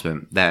the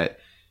announcement that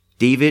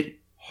David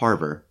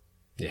Harbour,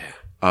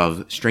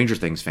 of Stranger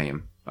Things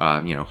fame,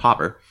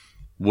 Hopper,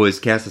 was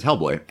cast as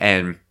Hellboy.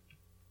 And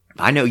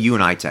I know you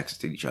and I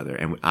texted each other,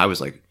 and I was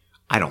like,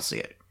 I don't see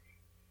it.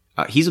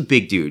 He's a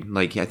big dude.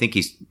 I think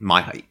he's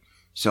my height.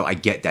 So I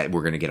get that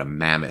we're going to get a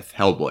mammoth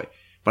Hellboy.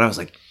 But I was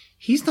like,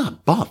 he's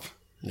not buff.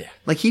 Yeah.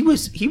 He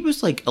was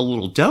a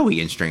little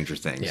doughy in Stranger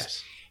Things.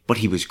 Yes. But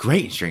he was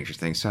great in Stranger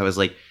Things. So I was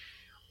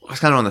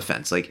kind of on the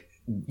fence.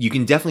 You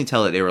can definitely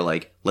tell that they were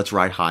let's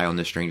ride high on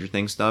the Stranger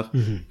Things stuff.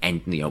 Mm-hmm.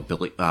 And,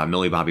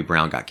 Millie Bobby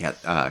Brown got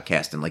cast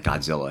in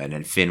Godzilla. And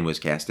then Finn was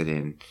casted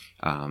in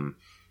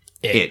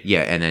It.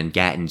 Yeah. And then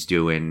Gatton's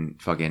doing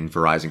fucking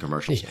Verizon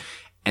commercials. Yeah.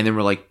 And then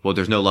we're like, well,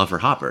 there's no love for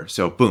Hopper.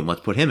 So boom,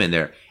 let's put him in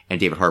there. And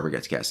David Harbour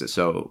gets casted.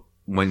 So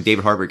when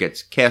David Harbour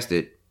gets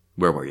casted,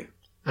 where were you?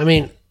 I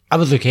mean, I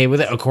was okay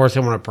with it. Of course, I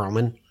want a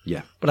Perlman.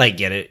 Yeah. But I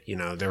get it.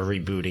 They're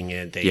rebooting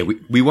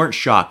it. We weren't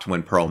shocked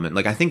when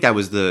Perlman, I think that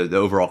was the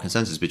overall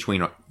consensus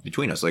between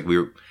us. We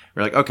were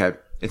like, okay,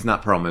 it's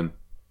not Perlman.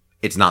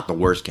 It's not the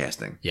worst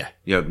casting. Yeah.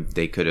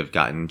 They could have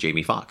gotten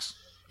Jamie Foxx.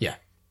 Yeah.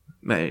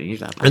 Man, he's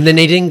not. And then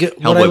they didn't get,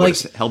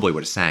 Hellboy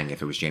would have sang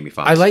if it was Jamie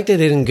Foxx. I like they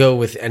didn't go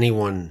with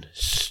anyone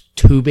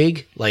too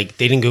big. They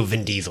didn't go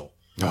Vin Diesel.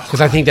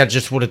 Because I think that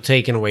just would have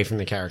taken away from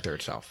the character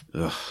itself.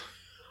 Ugh.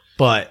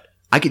 But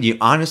I could,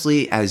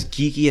 honestly, as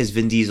geeky as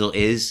Vin Diesel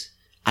is,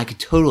 I could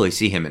totally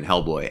see him in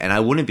Hellboy, and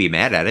I wouldn't be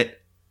mad at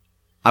it.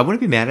 You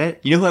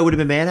know who I would have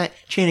been mad at?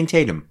 Channing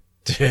Tatum.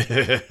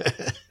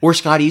 Or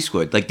Scott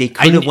Eastwood. They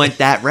could have went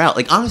that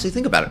route. Honestly,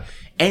 think about it.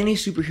 Any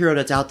superhero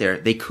that's out there,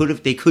 they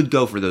could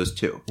go for those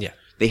two. Yeah.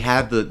 They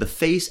have the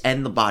face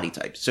and the body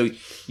type. So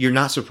you're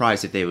not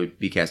surprised if they would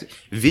be casted.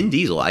 Vin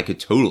Diesel, I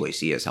could totally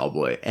see as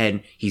Hellboy.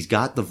 And he's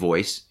got the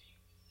voice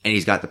and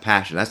he's got the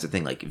passion. That's the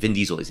thing. Vin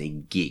Diesel is a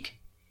geek.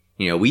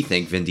 We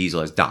think Vin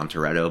Diesel as Dom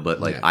Toretto,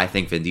 but I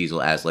think Vin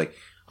Diesel as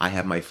I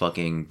have my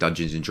fucking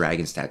Dungeons and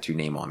Dragons tattoo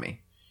name on me.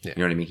 Yeah.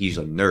 You know what I mean? He's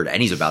a nerd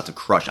and he's about to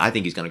crush. I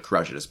think he's going to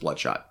crush it as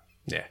Bloodshot.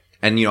 Yeah.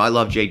 And, I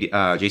love Jason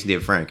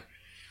David Frank,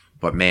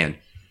 but man,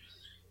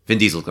 Vin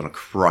Diesel's going to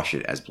crush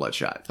it as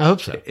Bloodshot. I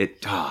hope so.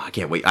 I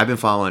can't wait. I've been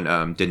following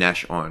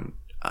Dinesh on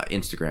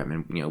Instagram,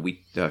 and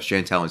we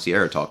Chantel and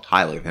Sierra talked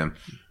highly of him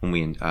when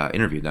we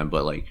interviewed them.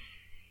 But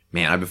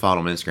man, I've been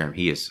following him on Instagram.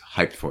 He is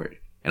hyped for it,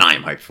 and I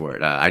am hyped for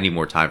it. I need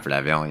more time for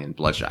that Valiant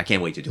Bloodshot. I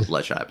can't wait to do a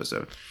Bloodshot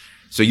episode.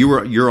 So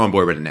you're on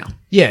board with it now?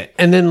 Yeah,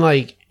 and then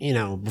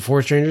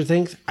before Stranger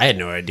Things, I had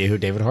no idea who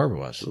David Harbour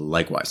was.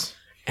 Likewise,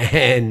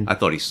 and I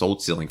thought he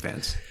sold ceiling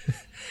fans,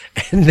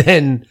 and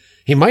then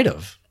he might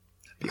have.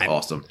 Be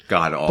awesome.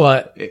 God,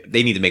 but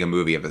they need to make a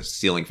movie of a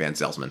ceiling fan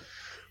salesman.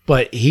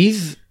 But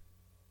he's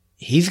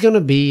going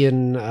to be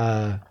in,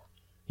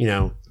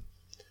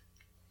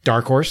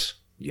 Dark Horse.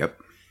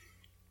 Yep.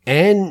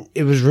 And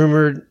it was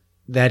rumored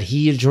that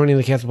he is joining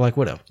the cast of Black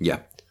Widow. Yeah.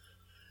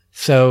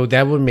 So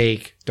that would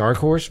make Dark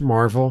Horse,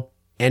 Marvel,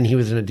 and he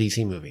was in a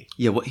DC movie.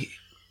 Yeah, well,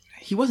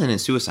 he wasn't in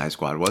Suicide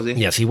Squad, was he?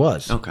 Yes, he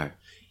was. Okay.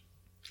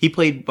 He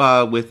played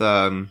with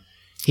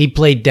He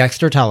played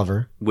Dexter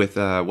Tolliver. with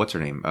what's her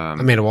name?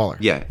 Amanda Waller.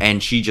 Yeah,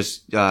 and she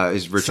just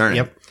is returning.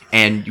 Yep.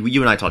 And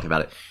you and I talked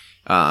about it.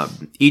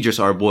 Idris,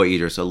 our boy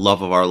Idris, the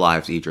love of our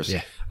lives, Idris,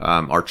 Yeah.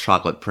 our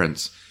chocolate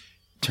prince,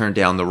 turned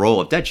down the role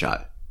of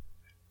Deadshot,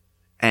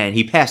 and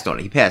he passed on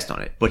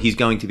it. But he's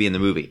going to be in the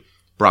movie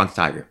Bronze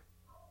Tiger.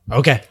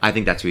 Okay. I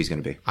think that's who he's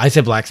going to be. I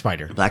said Black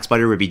Spider. Black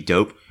Spider would be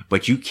dope,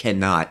 but you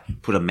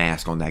cannot put a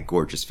mask on that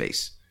gorgeous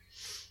face.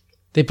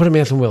 They put a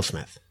man from Will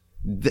Smith.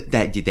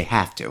 That they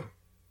have to.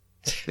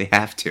 They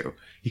have to.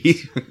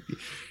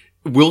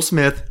 Will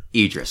Smith,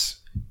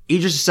 Idris.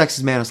 Idris is the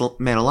sexiest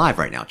man alive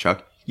right now,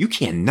 Chuck. You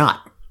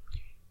cannot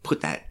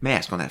put that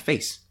mask on that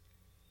face.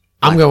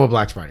 I'm going with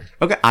Black Spider.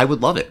 Okay, I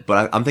would love it,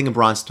 but I'm thinking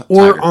Bronze Tiger.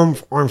 Or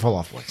arm fall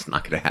off voice. It's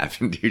not going to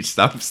happen, dude.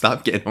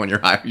 Stop getting on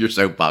your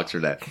soapbox for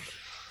that.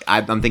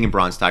 I'm thinking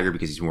Bronze Tiger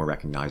because he's more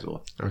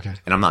recognizable. Okay.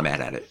 And I'm not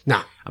mad at it.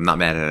 No. I'm not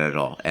mad at it at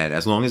all. And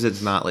as long as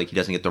it's not like he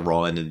doesn't get the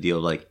raw end of the deal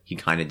like he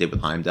kind of did with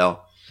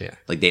Heimdall. Yeah.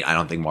 Like I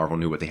don't think Marvel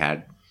knew what they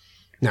had.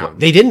 No,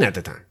 they didn't at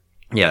the time.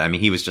 Yeah, I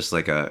mean, he was just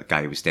like a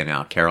guy who was standing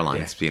out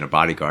Caroline's being a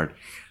bodyguard.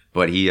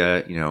 But he,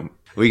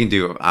 we can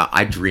do,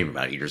 I dream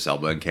about Idris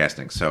Elba and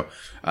casting. So,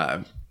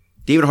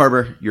 David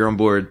Harbour, you're on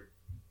board.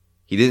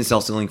 He didn't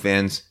sell Ceiling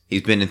Fans.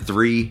 He's been in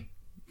three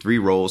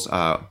roles.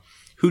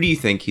 Who do you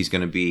think he's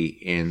going to be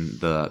in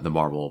the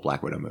Marvel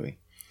Black Widow movie?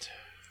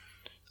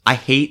 I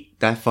hate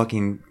that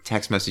fucking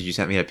text message you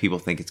sent me that people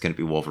think it's going to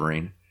be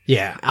Wolverine.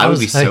 Yeah. I would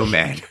be so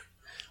mad.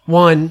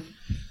 One,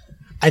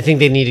 I think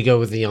they need to go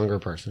with the younger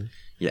person.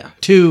 Yeah.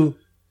 Two,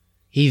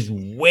 he's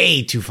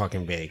way too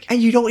fucking big.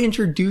 And you don't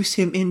introduce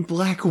him in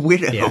Black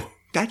Widow. Yeah.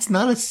 That's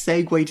not a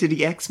segue to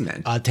the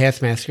X-Men.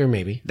 Taskmaster,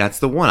 maybe. That's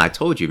the one. I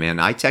told you, man.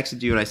 I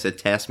texted you and I said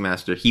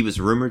Taskmaster. He was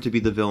rumored to be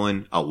the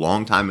villain a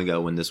long time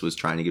ago when this was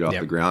trying to get off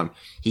the ground.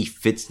 He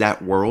fits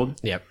that world.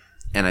 Yep.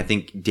 And I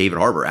think David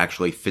Harbour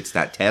actually fits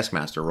that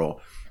Taskmaster role.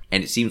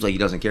 And it seems like he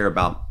doesn't care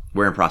about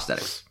wearing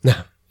prosthetics. No.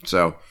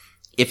 So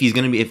if he's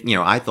going to be,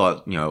 I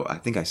thought, I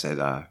think I said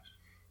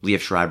Liev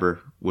Schreiber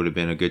would have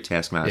been a good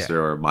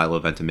Taskmaster or Milo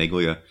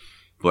Ventimiglia.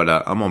 But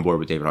I'm on board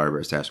with David Harbour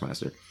as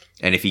Taskmaster.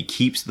 And if he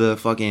keeps the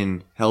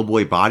fucking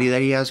Hellboy body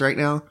that he has right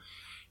now,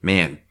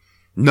 man,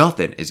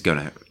 nothing is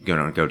gonna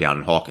go down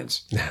in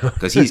Hawkins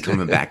because he's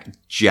coming back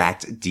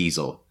jacked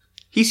diesel.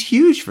 He's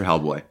huge for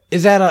Hellboy.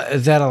 Is that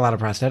a lot of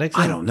prosthetics?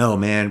 I don't know,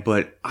 man,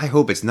 but I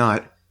hope it's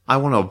not. I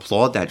want to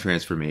applaud that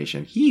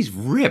transformation. He's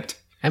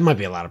ripped. That might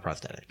be a lot of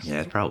prosthetics.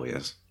 Yeah, it probably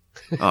is.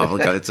 Oh,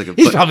 look, it's like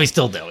He's probably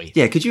still doughy.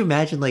 Yeah, could you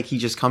imagine like he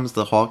just comes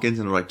to Hawkins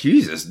and we're like,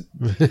 Jesus,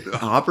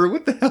 Hopper,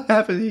 what the hell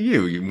happened to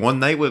you? One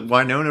night with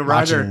Winona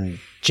Ryder. Watching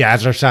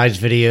jazzercise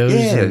videos.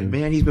 Yeah,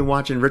 man, he's been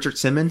watching Richard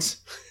Simmons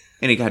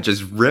and he got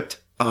just ripped.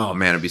 Oh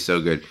man, it'd be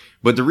so good.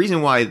 But the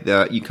reason why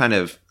you kind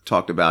of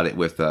talked about it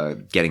with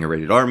getting a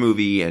rated R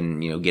movie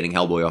and getting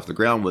Hellboy off the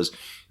ground was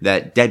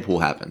that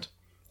Deadpool happened,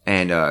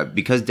 and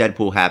because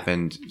Deadpool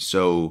happened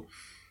so.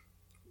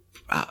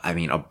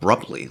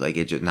 Abruptly, like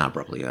it just not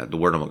abruptly. The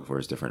word I'm looking for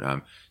is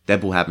different.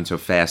 Deadpool happened so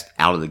fast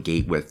out of the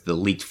gate with the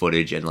leaked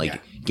footage and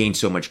gained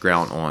so much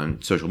ground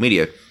on social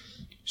media.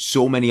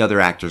 So many other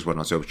actors went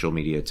on social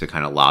media to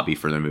kind of lobby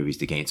for their movies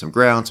to gain some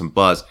ground, some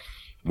buzz.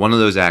 One of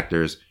those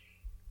actors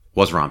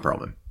was Ron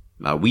Perlman.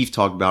 We've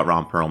talked about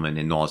Ron Perlman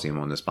in nauseam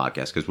on this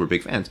podcast because we're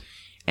big fans.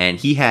 And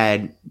he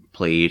had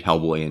played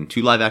Hellboy in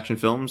 2 live action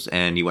films,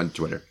 and he went to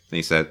Twitter and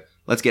he said,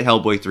 "Let's get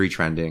Hellboy 3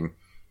 trending."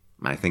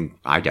 I think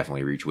I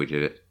definitely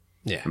retweeted it.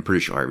 Yeah. I'm pretty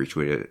sure I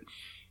retweeted it.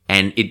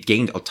 And it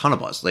gained a ton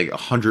of buzz, like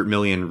 100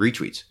 million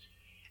retweets.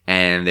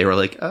 And they were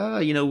like, we're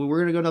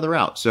going to go another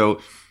route.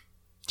 So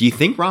do you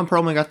think Ron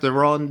Perlman got the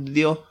raw end of the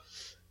deal?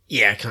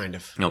 Yeah, kind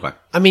of. Okay.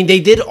 I mean, they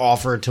did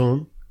offer it to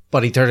him,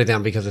 but he turned it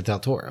down because of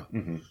Del Toro.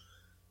 Mm-hmm.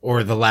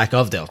 Or the lack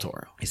of Del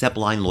Toro. Is that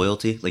blind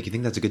loyalty? Like, you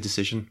think that's a good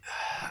decision?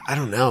 I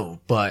don't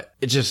know, but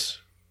it just...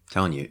 I'm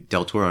telling you,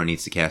 Del Toro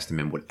needs to cast him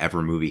in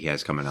whatever movie he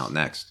has coming out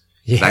next.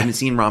 Yeah. I haven't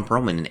seen Ron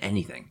Perlman in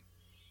anything.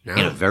 No.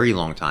 In a very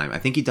long time. I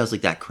think he does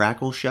like that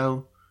Crackle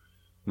show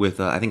with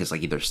I think it's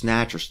like either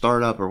Snatch or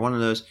Startup or one of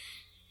those.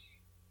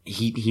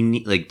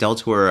 He like Del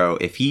Toro.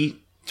 If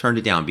he turned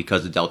it down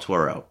because of Del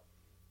Toro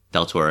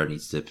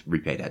needs to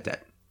repay that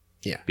debt.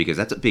 Yeah, because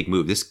that's a big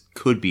move. This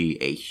could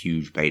be a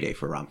huge payday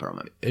for Ron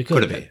Perlman. It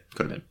could have been.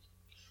 Could have been.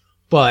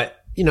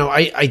 But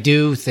I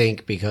do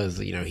think because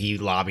he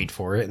lobbied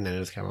for it, and then it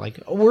was kind of like,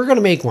 we're going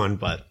to make one,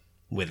 but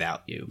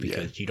without you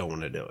because you don't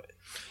want to do it.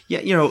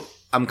 Yeah,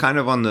 I'm kind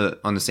of on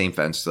the same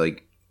fence.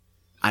 Like,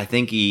 I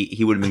think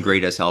he would have been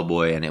great as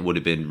Hellboy, and it would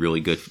have been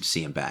really good to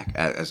see him back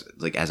as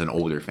an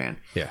older fan.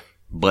 Yeah.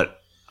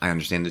 But I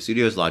understand the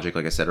studio's logic.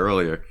 Like I said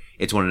earlier,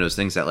 it's one of those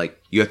things that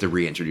like you have to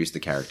reintroduce the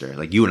character.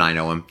 Like you and I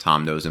know him,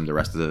 Tom knows him, the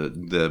rest of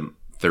the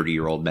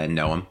 30-year-old men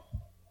know him.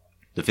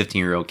 The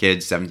 15-year-old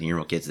kids,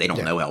 17-year-old kids, they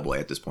don't know Hellboy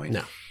at this point.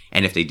 No.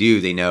 And if they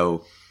do, they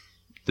know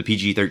the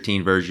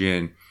PG-13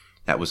 version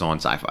that was on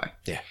Sci-Fi.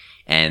 Yeah.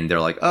 And they're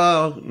like,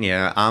 oh,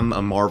 yeah, I'm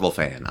a Marvel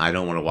fan. I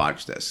don't want to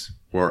watch this.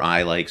 Or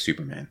I like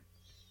Superman.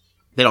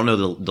 They don't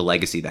know the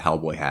legacy that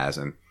Hellboy has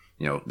and,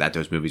 that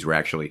those movies were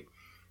actually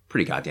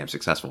pretty goddamn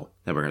successful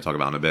that we're going to talk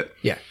about in a bit.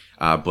 Yeah.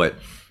 But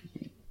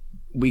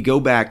we go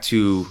back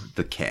to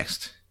the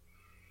cast.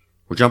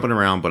 We're jumping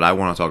around, but I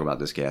want to talk about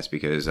this cast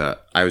because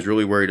I was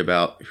really worried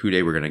about who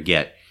they were going to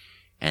get,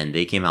 and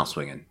they came out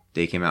swinging.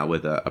 They came out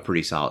with a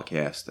pretty solid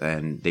cast,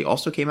 and they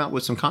also came out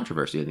with some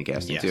controversy in the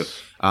casting too,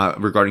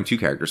 regarding 2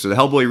 characters. So the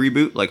Hellboy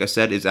reboot, like I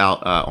said, is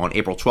out on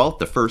April 12th,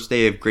 the first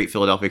day of Great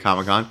Philadelphia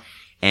Comic Con,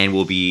 and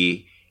will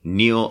be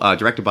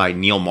directed by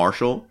Neil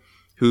Marshall,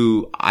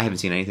 who I haven't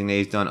seen anything that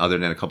he's done other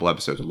than a couple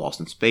episodes of Lost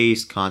in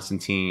Space,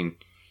 Constantine.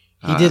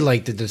 He did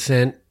like The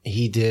Descent.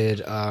 He did.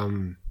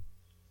 The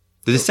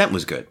Descent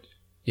was good.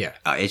 Yeah,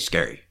 it's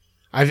scary.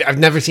 I've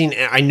never seen.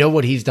 I know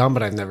what he's done,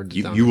 but I've never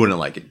done. You wouldn't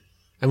like it.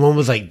 And one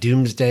was like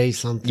Doomsday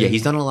something. Yeah,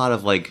 he's done a lot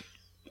of like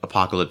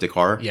apocalyptic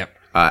horror. Yep.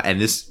 And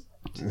this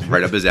is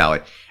right up his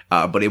alley.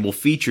 But it will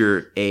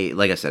feature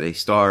like I said, a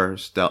star.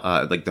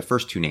 Like the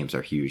first 2 names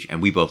are huge,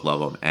 and we both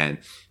love him. And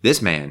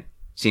this man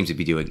seems to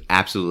be doing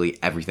absolutely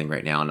everything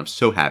right now, and I'm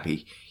so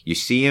happy. You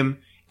see him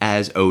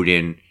as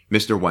Odin,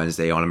 Mr.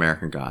 Wednesday on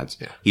American Gods.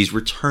 Yeah. He's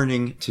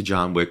returning to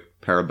John Wick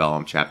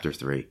Parabellum Chapter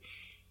 3.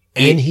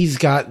 And he's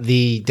got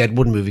the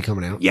Deadwood movie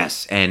coming out.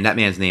 Yes, and that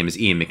man's name is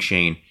Ian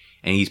McShane,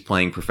 and he's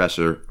playing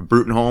Professor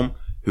Brutenholm,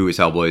 who is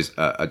Hellboy's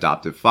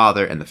adoptive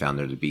father and the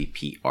founder of the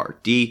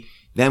BPRD.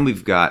 Then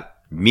we've got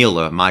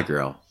Mila, my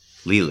girl,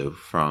 Lilu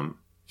from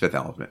Fifth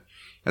Element.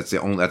 That's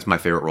my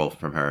favorite role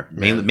from her,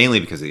 mainly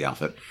because of the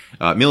outfit.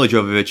 Mila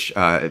Jovovich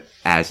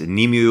as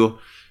Nimue,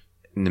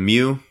 the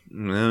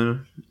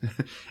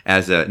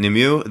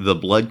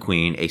Blood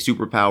Queen, a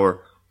super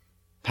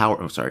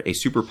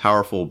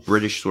powerful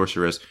British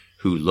sorceress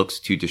who looks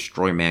to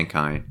destroy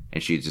mankind,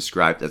 and she's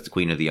described as the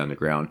Queen of the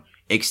Underground.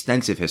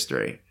 Extensive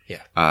history,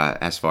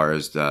 as far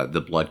as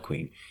the Blood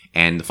Queen.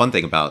 And the fun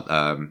thing about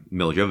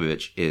Mila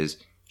Jovovich is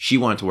she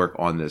wanted to work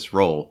on this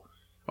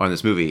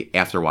movie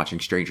after watching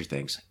Stranger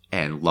Things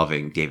and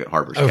loving David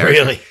Harbour's character.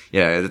 Really?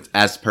 Yeah,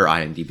 as per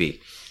IMDb.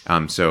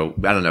 So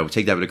I don't know.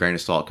 Take that with a grain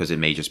of salt because it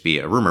may just be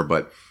a rumor,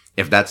 but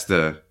if that's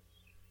the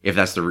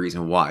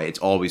reason why, it's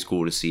always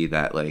cool to see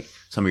that like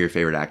some of your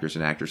favorite actors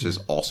and actresses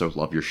also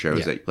love your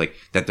shows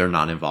that they're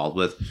not involved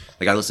with.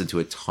 Like I listen to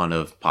a ton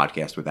of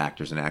podcasts with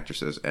actors and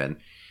actresses, and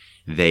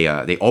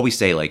they always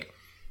say like,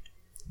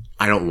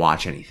 I don't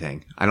watch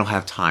anything. I don't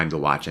have time to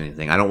watch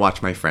anything. I don't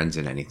watch my friends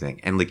in anything.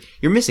 And like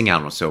you're missing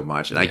out on so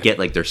much. And I get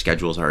like their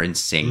schedules are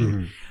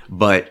insane,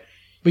 but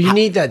you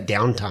need that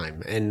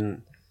downtime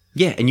and.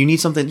 Yeah, and you need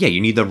something. Yeah,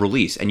 you need the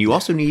release, and you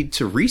also need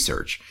to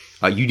research.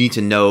 You need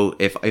to know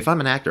if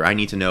I'm an actor, I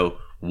need to know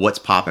what's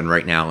popping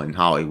right now in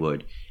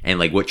Hollywood and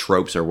like what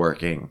tropes are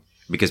working,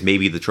 because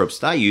maybe the tropes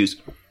that I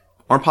use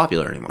aren't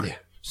popular anymore. Yeah.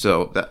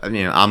 So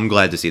I'm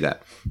glad to see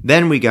that.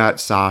 Then we got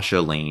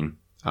Sasha Lane.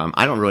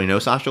 I don't really know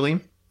Sasha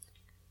Lane.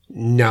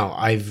 No,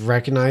 I've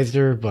recognized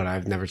her, but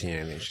I've never seen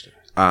anything.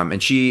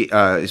 And she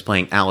is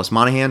playing Alice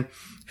Monaghan,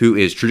 who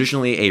is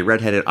traditionally a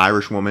redheaded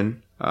Irish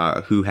woman.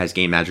 Who has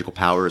gained magical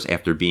powers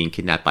after being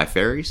kidnapped by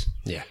fairies.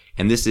 Yeah.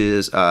 And this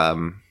is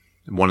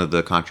one of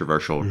the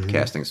controversial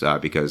castings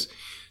because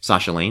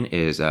Sasha Lane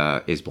is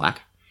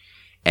black.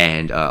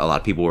 And a lot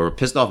of people were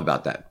pissed off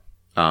about that.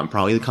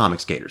 Probably the comic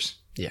skaters.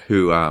 Yeah.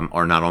 Who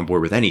are not on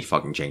board with any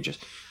fucking changes.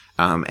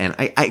 And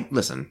I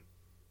listen,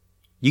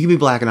 you can be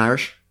black and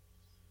Irish.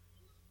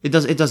 It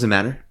doesn't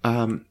matter.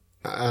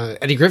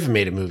 Eddie Griffin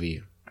made a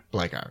movie.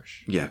 Black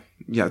Irish. Yeah.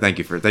 Thank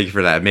you for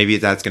that. Maybe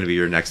that's going to be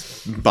your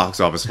next box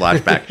office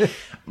flashback.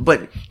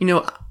 But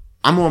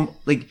I'm on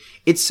like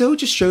it so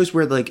just shows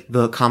where like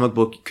the comic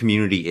book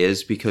community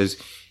is, because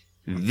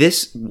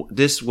this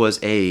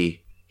was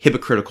a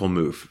hypocritical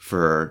move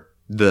for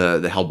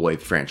the Hellboy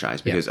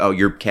franchise because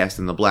you're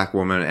casting the black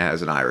woman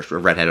as a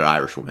redheaded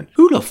Irish woman.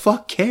 Who the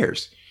fuck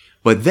cares?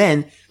 But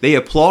then they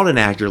applaud an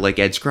actor like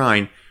Ed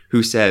Skrein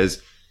who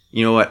says,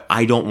 you know what,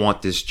 I don't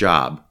want this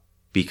job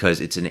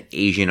because it's an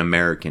Asian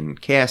American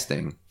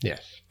casting.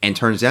 Yes. And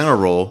turns down a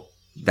role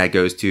that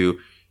goes to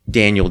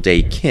Daniel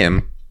Day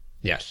Kim.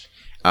 Yes.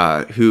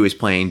 Who is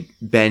playing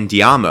Ben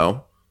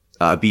Diamo,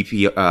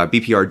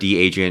 BPRD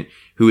agent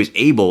who is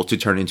able to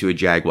turn into a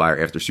jaguar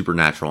after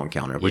supernatural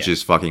encounter, which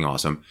is fucking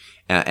awesome.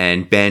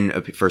 And Ben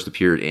first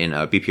appeared in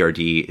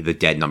BPRD The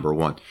Dead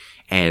 #1.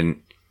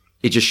 And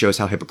it just shows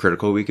how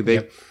hypocritical we could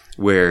be,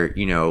 where,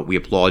 we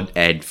applaud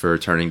Ed for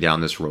turning down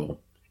this role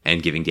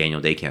and giving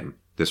Daniel Day Kim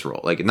this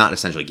role, like not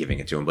essentially giving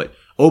it to him, but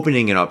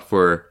opening it up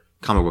for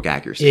comic book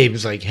accuracy. Yeah, he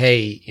was like,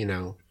 "Hey,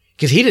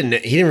 because he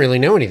didn't really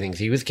know anything.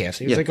 So he was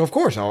casting. He was like, "Of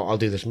course, I'll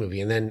do this movie."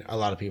 And then a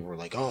lot of people were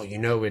like, "Oh,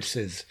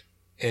 it's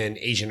an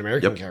Asian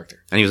American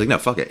character." And he was like, "No,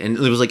 fuck it." And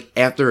it was like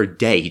after a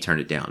day, he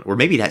turned it down, or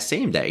maybe that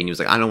same day, and he was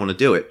like, "I don't want to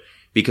do it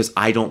because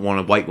I don't want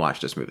to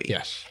whitewash this movie."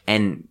 Yes,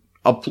 and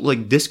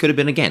like this could have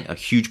been again a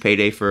huge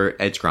payday for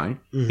Ed Skrein.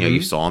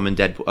 You saw him in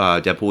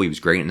Deadpool. He was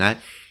great in that,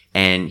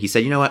 and he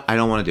said, "You know what? I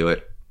don't want to do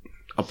it."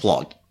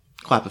 Applaud.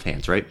 Clap of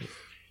hands, right?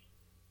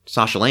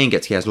 Sasha Lane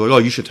gets cast. They're like,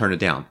 oh, you should turn it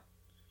down.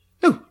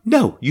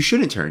 No, you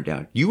shouldn't turn it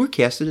down. You were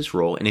cast in this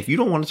role, and if you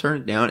don't want to turn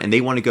it down and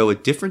they want to go a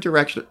different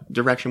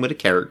direction with a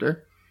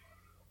character,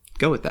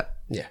 go with that.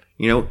 Yeah.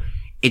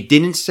 It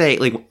didn't say,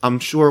 like, I'm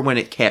sure when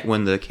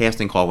the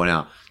casting call went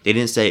out, They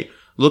didn't say,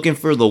 looking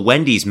for the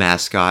Wendy's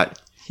mascot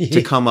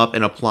to come up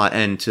and apply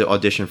and to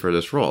audition for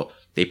this role.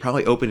 They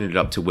probably opened it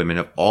up to women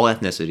of all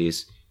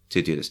ethnicities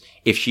to do this.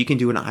 If she can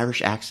do an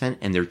Irish accent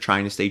and they're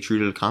trying to stay true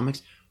to the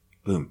comics,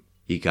 boom,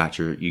 you got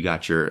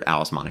your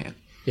Alice Monahan.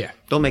 Yeah.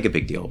 Don't make a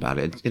big deal about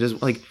it. It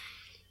is like,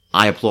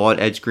 I applaud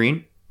Ed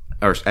Skrein,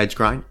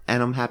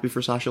 and I'm happy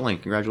for Sasha Lane.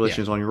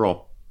 Congratulations on your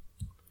role.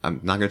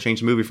 I'm not going to change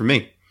the movie for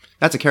me.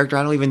 That's a character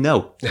I don't even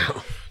know.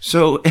 No.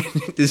 So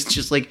it's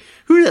just like,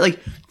 like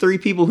 3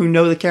 people who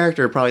know the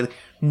character are probably like,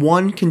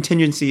 one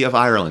contingency of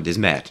Ireland is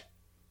mad.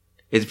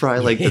 It's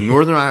probably like the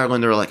Northern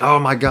Ireland. They're like, oh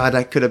my God,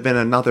 that could have been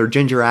another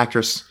ginger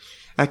actress.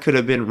 That could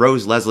have been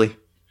Rose Leslie.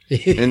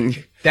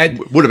 And that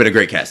would have been a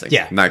great casting.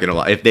 Yeah. Not going to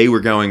lie. If they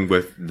were going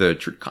with the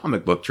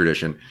comic book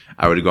tradition,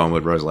 I would have gone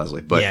with Rose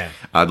Leslie. But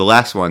the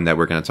last one that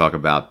we're going to talk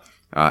about,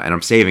 and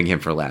I'm saving him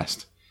for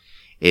last,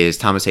 is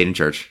Thomas Hayden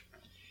Church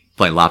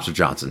playing Lobster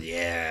Johnson.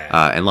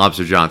 Yeah. And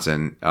Lobster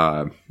Johnson,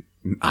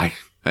 I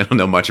don't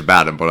know much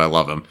about him, but I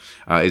love him.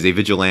 Is a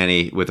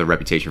vigilante with a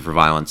reputation for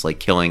violence, like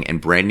killing and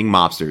branding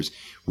mobsters,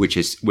 which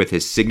is with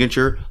his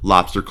signature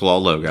lobster claw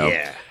logo.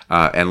 Yeah.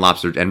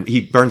 And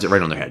he burns it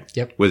right on their head.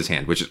 Yep. With his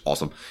hand, which is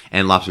awesome.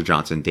 And Lobster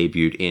Johnson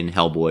debuted in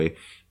Hellboy,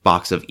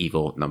 Box of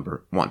Evil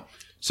 #1.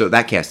 So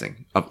that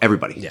casting of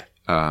everybody. Yeah.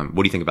 What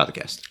do you think about the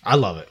cast? I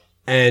love it.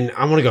 And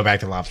I want to go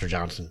back to Lobster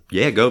Johnson.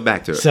 Yeah, go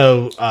back to it.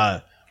 So,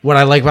 what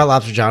I like about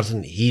Lobster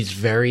Johnson, he's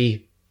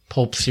very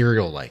pulp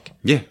serial-like.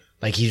 Yeah.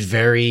 Like, he's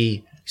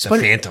very the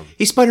Phantom.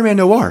 He's Spider-Man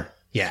Noir.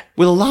 Yeah.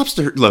 With a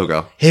lobster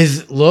logo.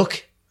 His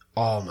look,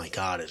 oh my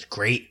God, is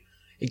great.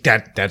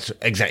 That's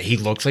exact. He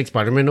looks like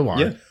Spider-Man Noir.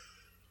 Yeah.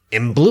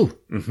 In blue.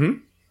 Mm-hmm.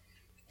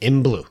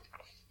 In blue.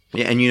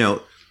 Yeah, and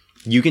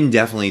you can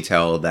definitely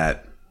tell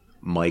that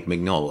Mike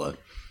Mignola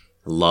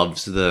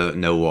loves the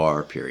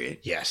noir period.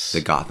 Yes.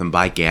 The Gotham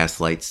by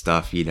Gaslight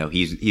stuff.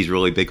 He's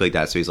really big like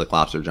that, so he's like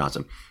Lobster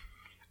Johnson.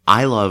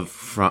 I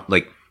love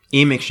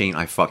Ian McShane,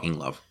 I fucking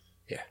love.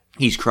 Yeah.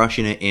 He's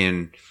crushing it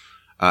in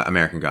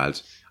American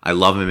Gods. I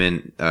love him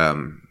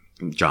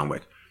in John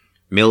Wick.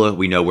 Mila,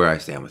 we know where I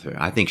stand with her.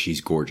 I think she's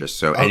gorgeous.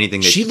 So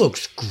anything that she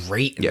looks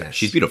great in this.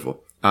 She's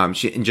beautiful.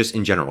 Just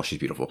in general, she's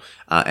beautiful.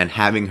 And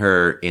having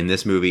her in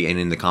this movie and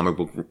in the comic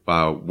book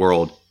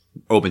world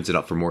opens it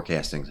up for more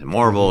castings in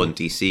Marvel and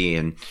DC.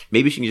 And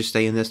maybe she can just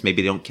stay in this.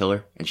 Maybe they don't kill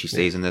her and she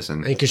stays in this.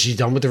 And because she's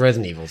done with the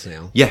Resident Evils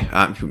now.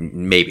 Yeah,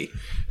 maybe.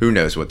 Who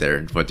knows what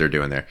they're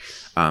doing there?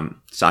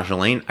 Sasha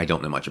Lane, I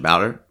don't know much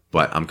about her,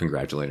 but I'm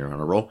congratulating her on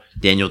a role.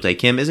 Daniel Day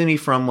Kim, isn't he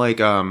from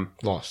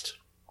Lost?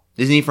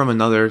 Isn't he from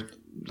another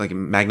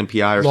Magnum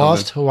PI or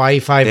Lost, something? Hawaii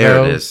Five-O.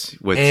 There it is.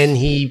 And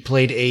he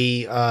played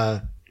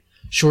a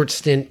short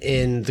stint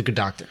in The Good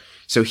Doctor.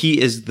 So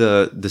he is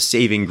the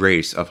saving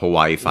grace of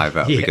Hawaii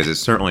Five-O because it's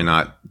certainly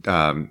not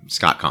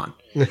Scott Conn.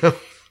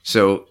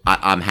 So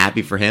I'm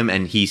happy for him,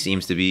 and he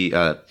seems to be,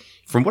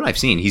 from what I've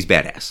seen, he's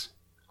badass.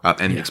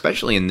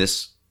 Especially in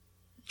this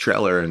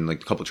trailer and a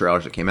couple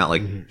trailers that came out,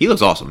 he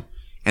looks awesome.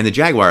 And the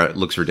Jaguar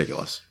looks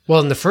ridiculous.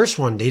 Well, in the first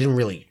one, they didn't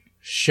really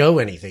show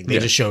anything. They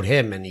just showed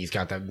him, and he's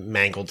got that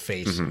mangled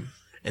face. Mm-hmm.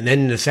 And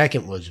then the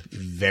second was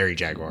very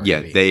Jaguar.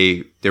 Yeah,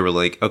 they were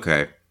like,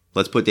 okay,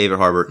 let's put David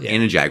Harbour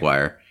in a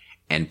Jaguar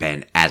and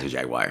Ben as a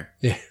Jaguar.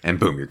 Yeah. And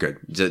boom, you're good.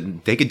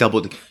 They could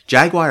double.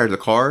 Jaguar, the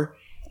car,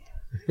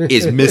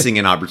 is missing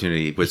an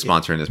opportunity with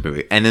sponsoring this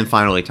movie. And then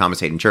finally, Thomas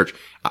Hayden Church.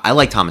 I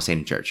like Thomas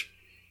Hayden Church.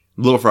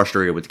 A little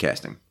frustrated with the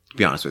casting, to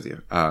be honest with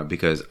you,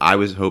 because I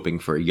was hoping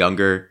for a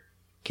younger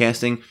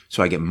casting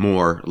so I get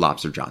more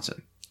Lobster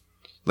Johnson.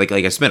 Like a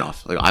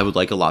spinoff. I would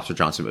like a Lobster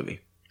Johnson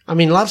movie. I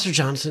mean, Lobster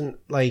Johnson,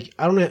 I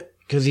don't know,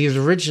 because he was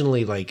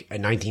originally a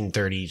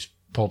 1930s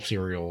pulp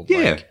serial.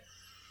 Yeah.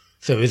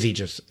 So is he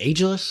just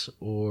ageless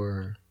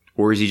or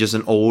is he just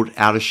an old,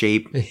 out of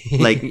shape?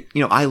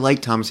 I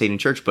like Thomas Hayden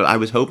Church, but I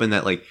was hoping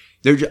that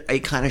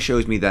it kind of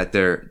shows me that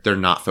they're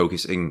not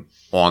focusing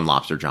on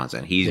Lobster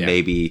Johnson. He's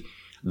maybe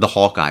the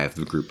Hawkeye of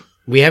the group.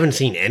 We haven't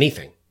seen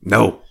anything.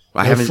 No.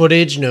 I haven't.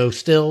 Footage, no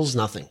stills,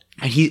 nothing.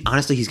 And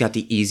he's got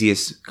the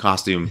easiest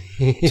costume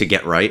to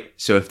get right.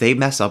 So if they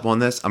mess up on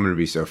this, I'm going to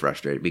be so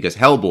frustrated because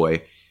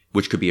Hellboy,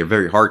 which could be a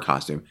very hard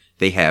costume,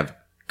 they have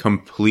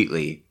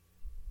completely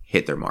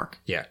hit their mark.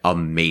 Yeah.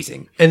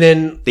 Amazing. And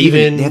then they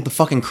have the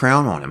fucking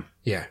crown on him.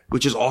 Yeah.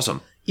 Which is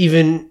awesome.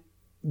 Even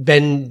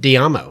Ben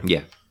Diamo.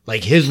 Yeah.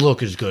 His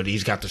look is good.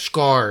 He's got the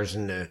scars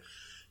and the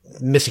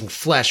missing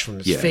flesh from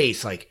his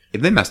face.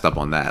 If they messed up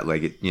on that,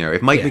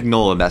 if Mike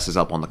Mignola messes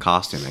up on the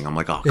costuming, I'm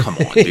like, oh, come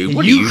on, dude.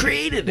 What are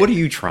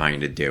you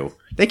trying to do?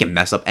 They can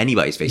mess up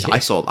anybody's face.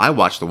 Yeah. I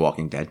watched The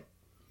Walking Dead.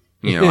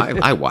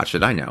 I watched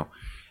it. I know.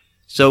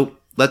 So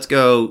let's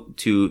go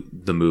to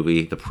the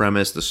movie, the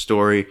premise, the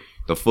story,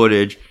 the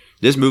footage.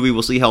 This movie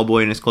will see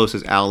Hellboy and his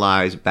closest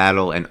allies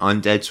battle an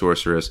undead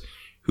sorceress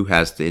who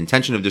has the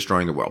intention of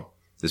destroying the world.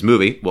 This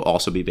movie will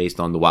also be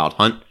based on The Wild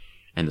Hunt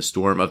and the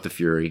Storm of the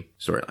Fury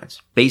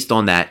storylines. Based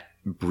on that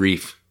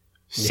brief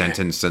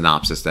sentence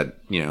synopsis that,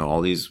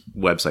 all these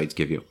websites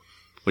give you.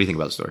 What do you think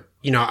about the story?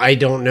 I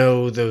don't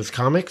know those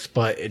comics,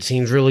 but it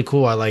seems really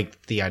cool. I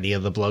like the idea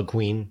of the Blood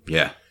Queen.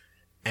 Yeah.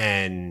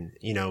 And,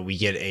 we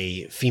get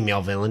a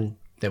female villain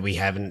that we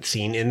haven't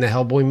seen in the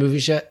Hellboy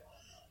movies yet.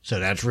 So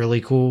that's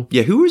really cool.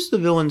 Yeah, who was the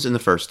villains in the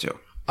first two?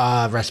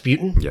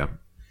 Rasputin. Yeah.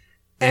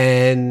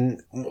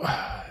 And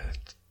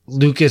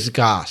Lucas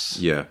Goss.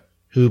 Yeah.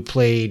 Who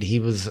he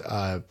was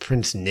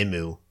Prince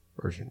Nimue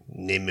or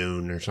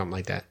Nimoon or something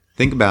like that.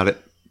 Think about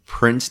it.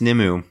 Prince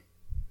Nimue.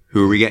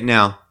 Who are we getting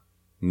now?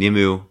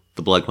 Nimue,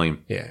 the Blood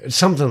Queen. Yeah, it's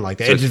something like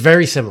that. So it's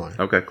very similar.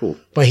 Okay, cool.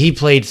 But he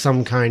played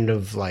some kind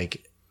of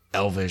like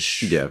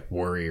elvish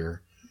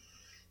warrior.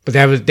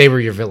 But they were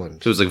your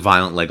villains. So it was like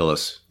violent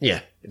Legolas.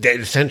 Yeah.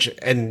 Essentially,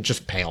 and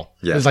just pale.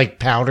 Yeah. It was like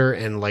Powder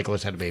and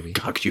Legolas had a baby.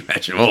 God, could you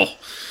imagine? Oh,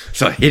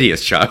 it's a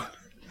hideous child.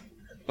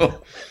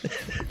 Oh.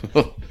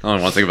 I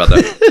don't want to think about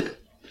that.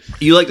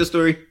 You like the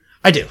story?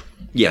 I do.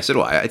 Yeah, so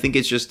do I. I think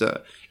it's just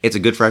it's a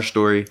good fresh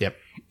story. Yep.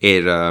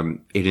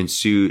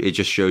 It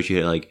just shows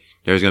you like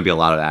there's going to be a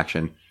lot of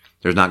action.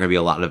 There's not going to be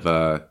a lot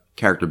of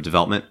character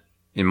development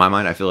in my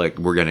mind. I feel like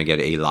we're going to get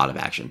a lot of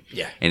action.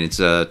 Yeah. And it's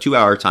a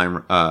 2-hour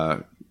time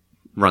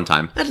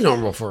runtime. That's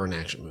normal for an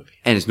action movie.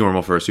 And it's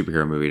normal for a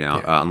superhero movie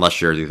now, unless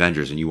you're the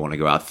Avengers and you want to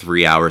go out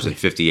 3 hours and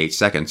 58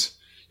 seconds.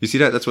 You see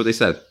that? That's what they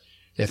said.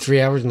 Yeah,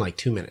 3 hours and like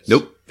 2 minutes.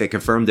 Nope. They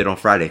confirmed it on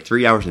Friday.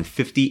 3 hours and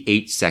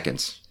 58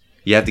 seconds.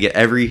 You have to get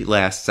every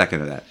last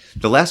second of that.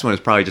 The last one is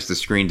probably just the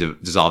screen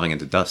dissolving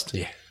into dust.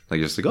 Yeah. Like,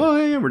 oh,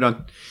 yeah, we're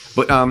done.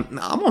 But I'm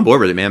on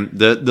board with it, man.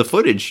 The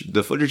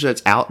footage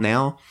that's out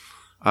now,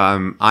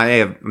 I'm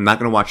not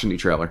going to watch the new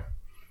trailer. I'm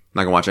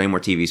not going to watch any more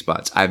TV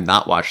spots. I have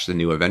not watched the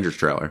new Avengers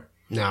trailer.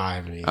 No, I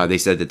haven't either. They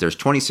said that there's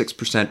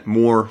 26%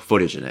 more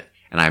footage in it.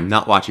 And I'm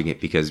not watching it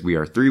because we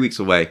are 3 weeks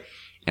away,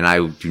 and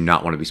I do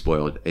not want to be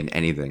spoiled in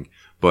anything.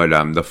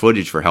 But the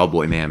footage for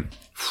Hellboy, man,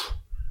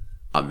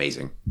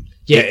 amazing.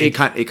 Yeah, it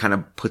kind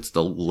of puts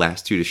the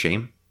last two to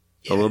shame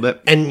a little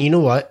bit. And you know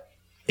what?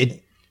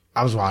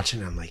 I was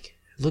watching, and I'm like,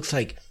 it looks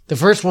like the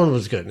first one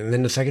was good, and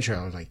then the second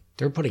trailer, I was like,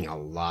 they're putting a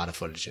lot of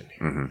footage in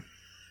here,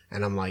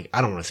 and I'm like,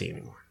 I don't want to see it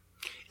anymore.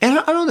 And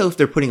I don't know if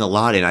they're putting a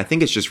lot in. I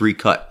think it's just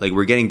recut. Like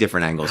we're getting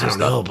different angles. I don't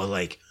know, but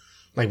like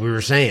we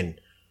were saying,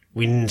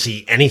 we didn't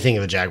see anything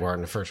of the Jaguar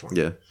in the first one.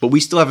 Yeah, but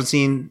we still haven't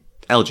seen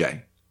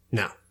LJ.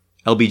 No.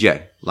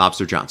 LBJ,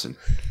 Lobster Johnson.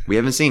 We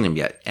haven't seen him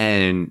yet,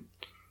 and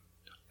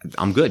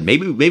I'm good.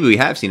 Maybe we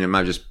have seen him.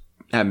 I just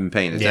haven't been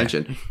paying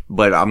attention. Yeah.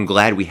 But I'm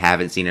glad we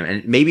haven't seen him.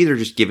 And maybe they're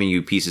just giving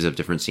you pieces of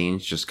different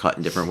scenes, just cut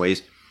in different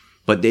ways.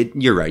 But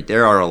you're right.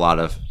 There are a lot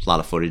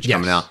of footage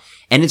coming out,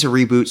 and it's a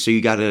reboot, so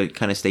you got to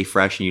kind of stay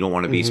fresh, and you don't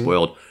want to be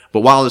spoiled.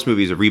 But while this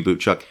movie is a reboot,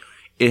 Chuck,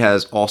 it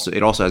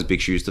also has big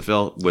shoes to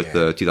fill with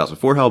the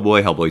 2004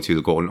 Hellboy, Hellboy 2: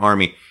 The Golden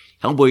Army.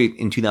 Hellboy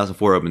in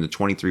 2004 opened to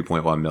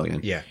 $23.1 million.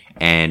 Yeah.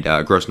 And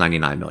grossed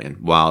 $99 million,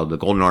 while The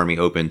Golden Army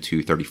opened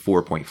to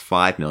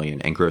 $34.5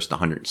 million and grossed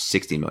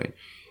 $160 million.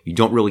 You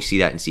don't really see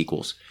that in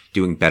sequels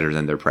doing better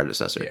than their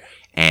predecessor. Yeah.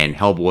 And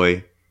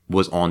Hellboy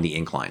was on the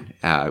incline.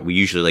 We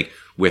usually,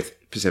 with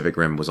Pacific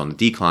Rim was on the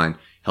decline,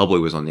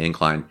 Hellboy was on the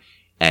incline,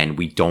 and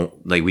we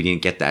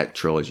didn't get that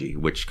trilogy,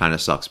 which kind of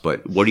sucks.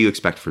 But what do you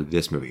expect for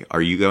this movie?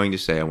 Are you going to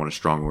say I want a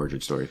strong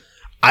origin story?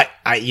 I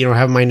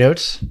have my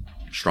notes?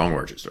 Strong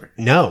origin story.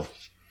 No.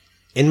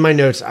 In my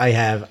notes,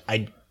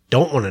 I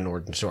don't want an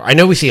origin story. I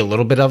know we see a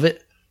little bit of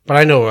it, but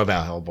I know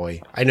about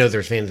Hellboy. I know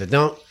there's fans that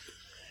don't.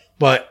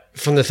 But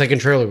from the second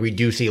trailer, we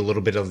do see a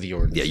little bit of the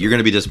origin story. You're going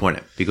to be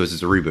disappointed because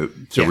it's a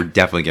reboot. So we're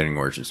definitely getting an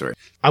origin story.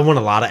 I want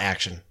a lot of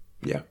action.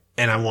 Yeah.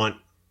 And I want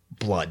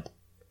blood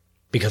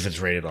because it's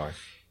rated R.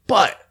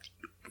 But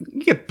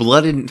you get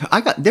blood in.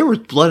 There was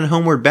blood in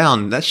Homeward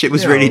Bound. That shit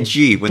was rated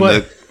G when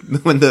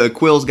the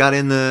quills got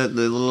in the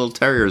little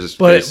terrier's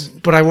face.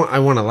 But I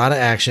want a lot of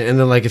action, and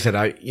then like I said,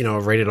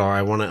 rated R.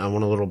 I want a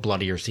little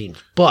bloodier scene.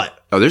 But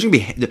there's gonna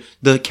be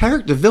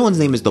the villain's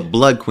name is the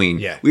Blood Queen.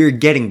 Yeah, we are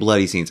getting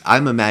bloody scenes.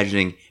 I'm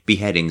imagining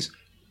beheadings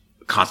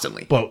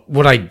constantly. But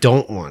what I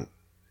don't want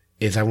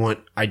is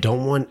I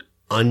don't want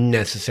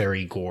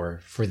unnecessary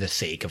gore for the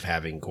sake of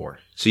having gore.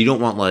 So you don't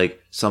want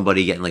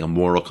somebody getting a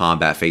Mortal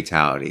Kombat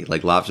fatality,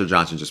 like Lobster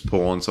Johnson just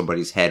pulling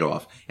somebody's head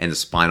off and the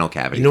spinal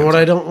cavity. You know what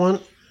I don't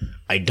want?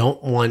 I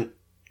don't want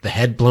the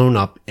head blown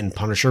up in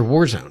Punisher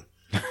Warzone.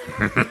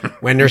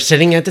 When they're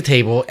sitting at the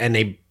table and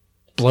they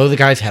blow the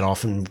guy's head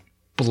off and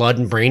blood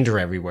and brains are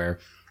everywhere.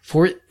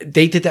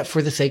 They did that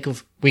for the sake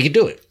of we could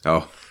do it.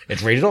 Oh,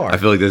 it's rated R. I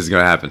feel like this is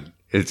going to happen.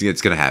 It's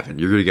going to happen.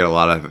 You're going to get a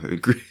lot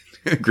of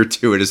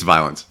gratuitous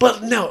violence.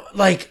 But no,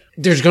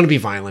 there's going to be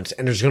violence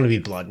and there's going to be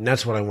blood, and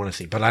that's what I want to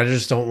see. But I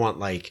just don't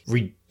want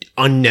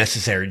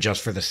unnecessary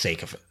just for the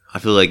sake of it. I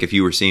feel like if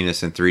you were seeing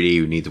this in 3D,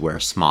 you would need to wear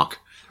a smock.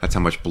 That's how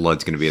much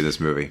blood's going to be in this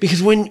movie.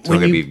 Because when it's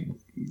going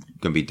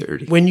to be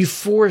dirty. When you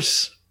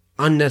force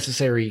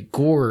unnecessary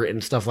gore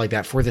and stuff like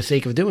that for the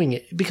sake of doing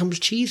it, it becomes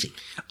cheesy.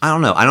 I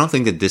don't know. I don't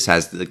think that this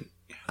has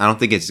I don't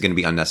think it's going to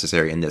be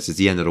unnecessary in this. It's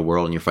the end of the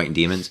world and you're fighting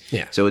demons.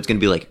 Yeah. So it's going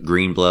to be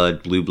green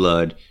blood, blue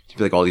blood. It's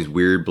going to be all these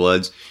weird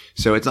bloods.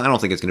 So I don't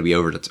think it's going to be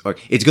over the top.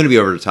 It's going to be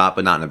over the top,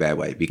 but not in a bad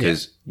way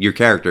because your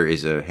character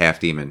is a half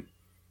demon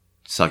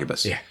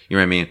succubus. Yeah. You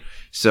know what I mean?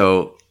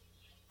 So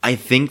I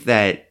think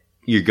that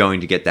you're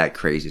going to get that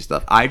crazy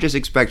stuff. I just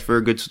expect for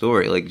a good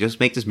story. Like, just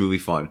make this movie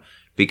fun,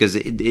 because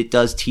it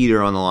does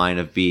teeter on the line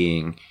of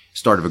being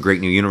start of a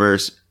great new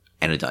universe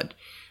and a dud.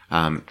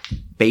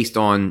 Based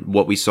on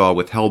what we saw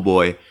with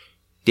Hellboy,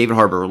 David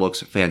Harbour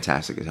looks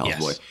fantastic as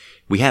Hellboy. Yes.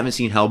 We haven't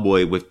seen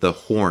Hellboy with the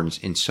horns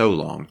in so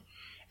long,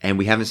 and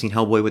we haven't seen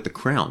Hellboy with the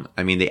crown.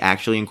 I mean, they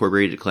actually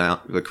incorporated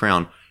the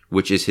crown,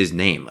 which is his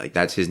name. Like,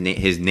 that's his name.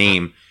 His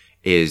name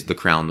is the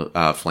crown.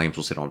 Flames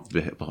will sit on.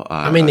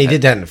 I mean, they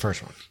did that in the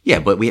first one. Yeah,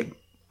 but when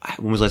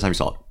was the last time you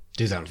saw it?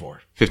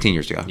 2004. 15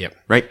 years ago. Yep.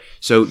 Right?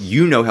 So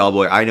you know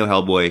Hellboy, I know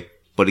Hellboy,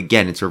 but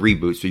again, it's a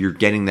reboot, so you're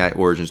getting that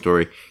origin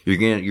story. You're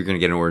gonna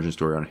get an origin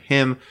story on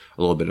him,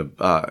 a little bit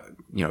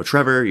of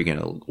Trevor. You're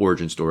getting an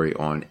origin story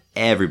on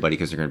everybody,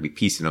 because they're gonna be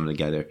piecing them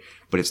together.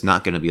 But it's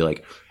not gonna be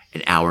like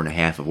an hour and a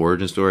half of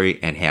origin story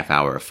and half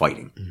hour of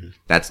fighting.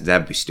 Mm-hmm.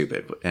 That'd be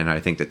stupid. And I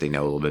think that they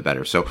know a little bit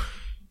better. So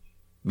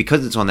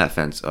because it's on that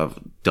fence of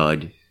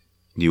dud,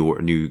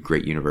 new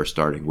great universe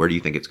starting, where do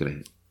you think it's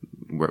gonna?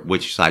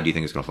 Which side do you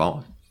think it's gonna fall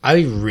on?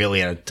 I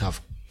really had a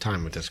tough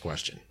time with this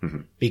question,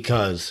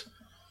 because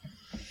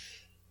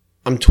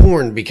I'm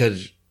torn,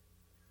 because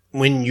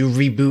when you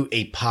reboot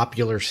a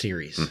popular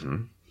series,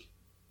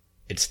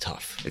 it's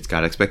tough. It's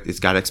got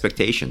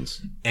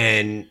expectations.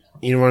 And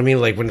you know what I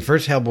mean? Like, when the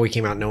first Hellboy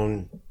came out,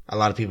 a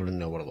lot of people didn't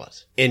know what it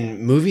was.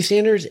 In movie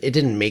standards, it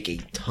didn't make a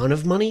ton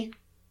of money,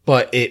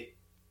 but it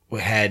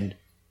had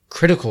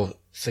critical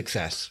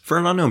success. For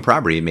an unknown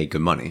property, it made good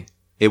money.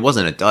 It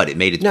wasn't a dud. It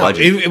made its no,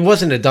 budget. It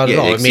wasn't a dud at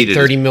all. It made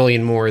 $30 its...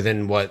 million more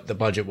than what the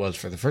budget was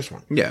for the first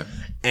one. Yeah.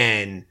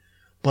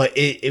 But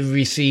it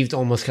received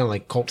almost kind of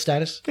like cult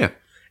status. Yeah.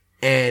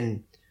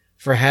 And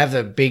for have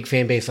a big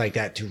fan base like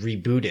that to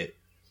reboot it,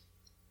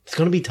 it's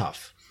going to be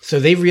tough. So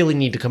they really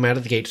need to come out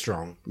of the gate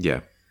strong.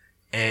 Yeah.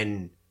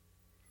 And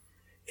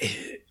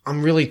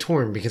I'm really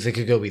torn, because it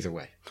could go either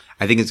way.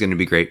 I think it's going to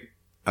be great.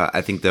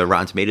 I think the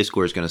Rotten Tomatoes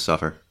score is going to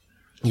suffer.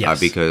 Yes.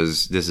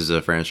 Because this is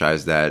a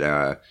franchise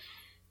that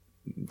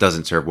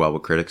doesn't serve well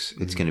with critics.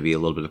 It's going to be a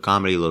little bit of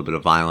comedy, a little bit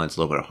of violence,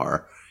 a little bit of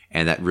horror.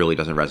 And that really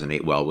doesn't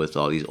resonate well with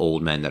all these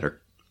old men that are,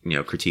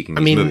 critiquing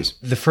these movies.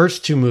 The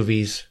first two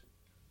movies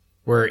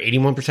were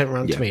 81%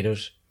 Rotten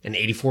Tomatoes and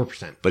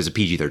 84%. But it's a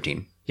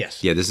PG-13.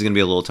 Yes. Yeah, this is going to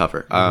be a little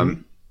tougher.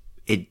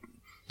 It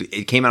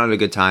came out at a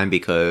good time,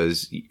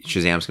 because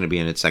Shazam's going to be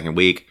in its second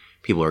week.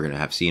 People are going to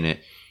have seen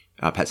it.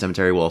 Pet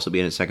Sematary will also be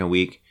in its second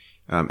week.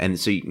 And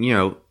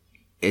so,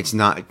 it's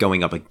not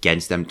going up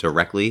against them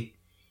directly,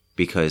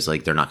 because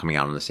like they're not coming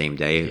out on the same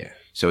day. Yeah.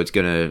 So it's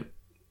going to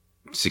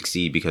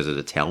succeed because of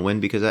the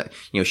tailwind, because that,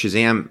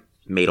 Shazam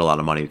made a lot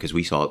of money because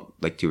we saw it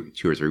like two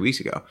or 3 weeks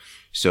ago.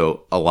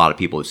 So a lot of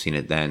people have seen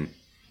it then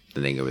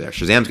they go over there.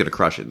 Shazam's going to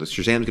crush it.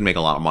 Shazam's going to make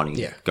a lot of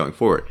money going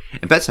forward.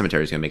 And Pet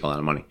Sematary is going to make a lot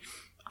of money.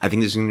 I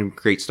think this is going to be a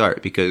great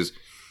start, because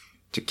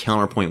to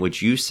counterpoint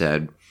what you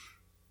said,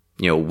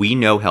 we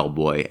know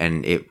Hellboy,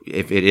 and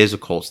if it is a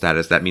cult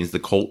status, that means the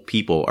cult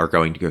people are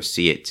going to go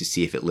see it to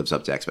see if it lives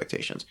up to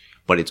expectations.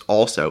 But it's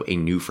also a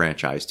new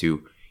franchise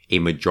to a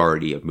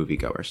majority of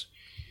moviegoers.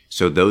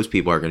 So those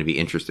people are going to be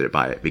interested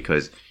by it,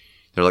 because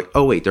they're like,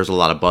 oh, wait, there's a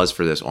lot of buzz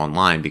for this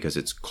online because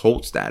it's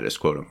cult status,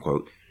 quote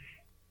unquote.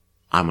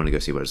 I'm going to go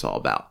see what it's all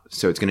about.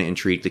 So it's going to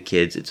intrigue the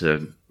kids.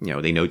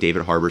 They know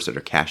David Harbour, so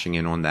they're cashing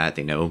in on that.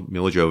 They know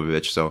Mila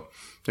Jovovich, so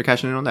they're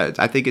cashing in on that.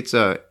 I think it's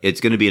going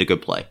to be a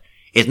good play.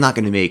 It's not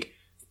going to make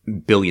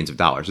billions of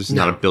dollars. This is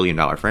not a $1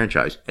 billion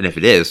franchise. And if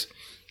it is,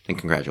 then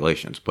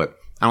congratulations. But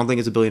I don't think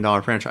it's a $1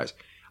 billion franchise.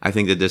 I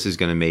think that this is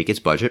going to make its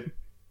budget.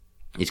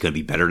 It's going to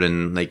be better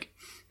than like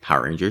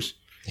Power Rangers.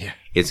 Yeah.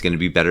 It's going to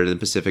be better than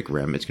Pacific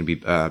Rim. It's going to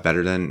be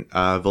better than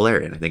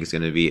Valerian. I think it's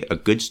going to be a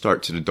good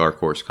start to the Dark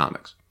Horse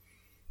comics.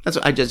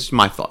 That's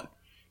my thought.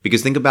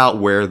 Because think about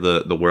where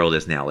the world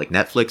is now. Like,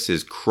 Netflix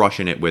is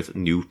crushing it with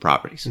new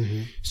properties.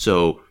 Mm-hmm.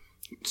 So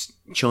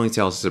Chilling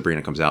Tales of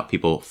Sabrina comes out.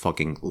 People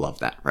fucking love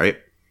that, right?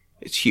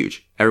 It's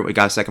huge. Everybody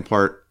got a second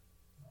part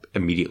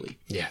immediately.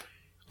 Yeah.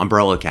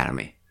 Umbrella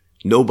Academy.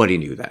 Nobody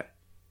knew that.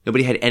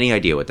 Nobody had any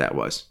idea what that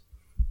was.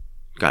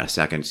 Got a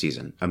second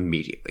season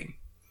immediately.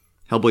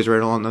 Hellboy's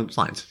right along those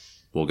lines.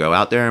 We'll go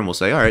out there and we'll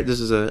say, all right, this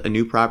is a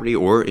new property.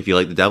 Or if you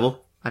like the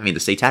devil, the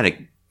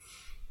satanic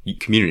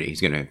community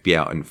is going to be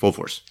out in full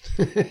force.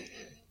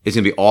 It's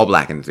going to be all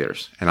black in the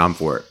theaters, and I'm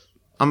for it.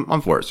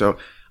 I'm for it. So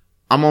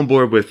I'm on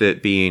board with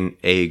it being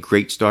a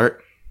great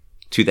start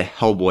to the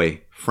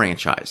Hellboy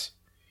franchise.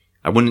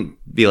 I wouldn't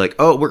be like,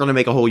 oh, we're going to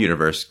make a whole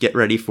universe. Get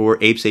ready for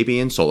Abe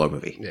Sapien solo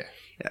movie.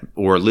 Yeah.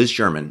 Or Liz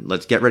Sherman.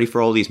 Let's get ready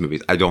for all these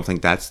movies. I don't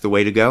think that's the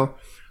way to go.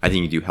 I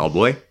think you do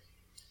Hellboy.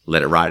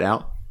 Let it ride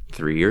out.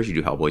 3 years, you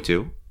do Hellboy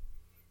 2.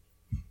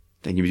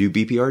 Then you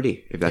do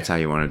BPRD, if that's how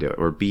you want to do it.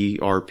 Or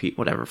BRP,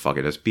 whatever fuck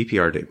it is.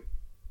 BPRD.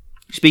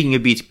 Speaking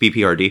of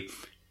BPRD,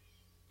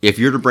 if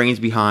you're the brains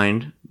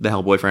behind the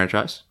Hellboy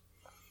franchise,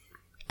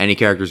 any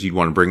characters you'd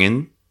want to bring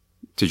in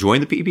to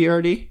join the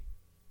BPRD,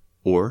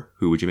 or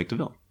who would you make the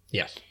villain?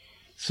 Yes.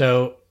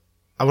 So,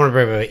 I want to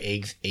bring up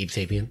Abe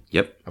Sapien.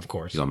 Yep. Of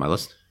course. He's on my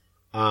list.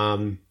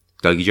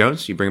 Dougie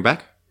Jones, you bring him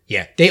back?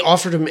 Yeah, they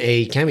offered him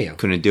a cameo.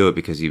 Couldn't do it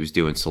because he was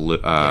doing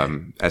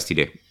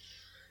STD.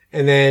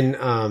 And then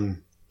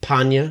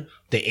Panya,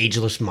 the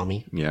ageless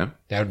mummy. Yeah.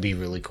 That would be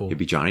really cool. It'd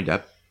be Johnny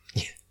Depp.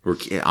 Yeah. Or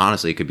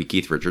honestly, it could be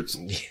Keith Richards.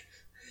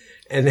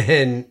 And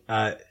then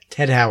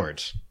Ted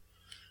Howards,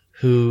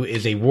 who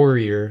is a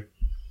warrior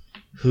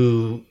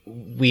who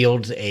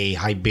wields a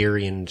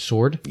Hyberian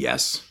sword.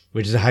 Yes.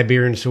 Which is a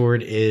Hyberian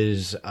sword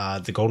is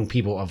the golden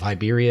people of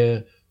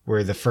Hyberia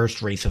were the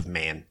first race of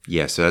man.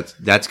 Yeah, so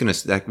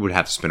that would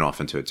have to spin off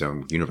into its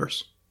own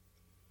universe.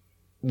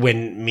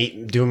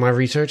 When doing my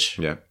research,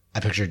 yeah, I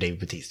pictured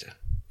David Bautista.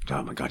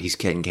 Oh my god, he's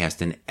getting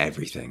cast in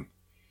everything.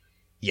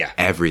 Yeah,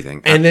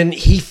 everything. And then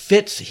he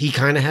fits. He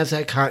kind of has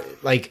that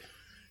like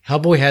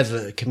Hellboy has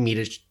a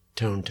comedic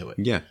tone to it.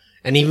 Yeah,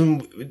 and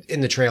even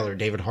in the trailer,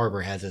 David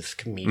Harbour has this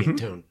comedic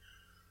tone.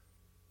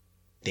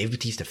 David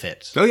Bautista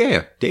fits. Oh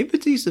yeah. David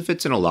Bautista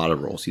fits in a lot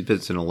of roles. He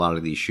fits in a lot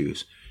of these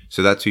shoes.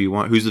 So that's who you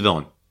want. Who's the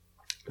villain?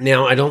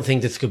 Now, I don't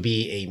think this could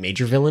be a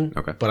major villain.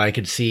 Okay. But I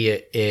could see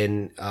it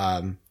in...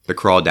 the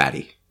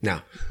Crawdaddy. No.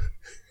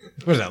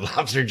 What was that?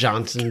 Lobster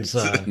Johnson's...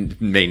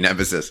 main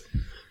nemesis.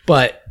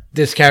 But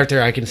this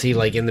character I can see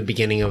like in the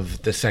beginning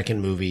of the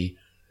second movie,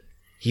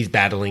 he's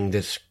battling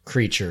this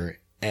creature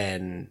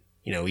and,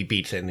 he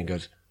beats it and he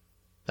goes,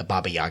 the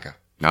Baba Yaga.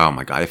 Oh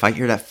my god, if I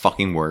hear that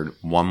fucking word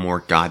one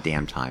more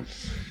goddamn time,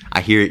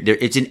 I hear it.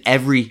 It's in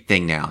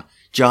everything now.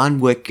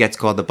 John Wick gets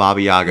called the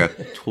Baba Yaga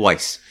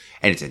twice.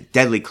 And it's in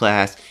Deadly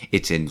Class.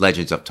 It's in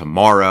Legends of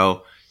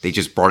Tomorrow. They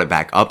just brought it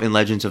back up in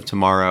Legends of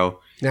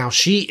Tomorrow. Now,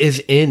 she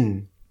is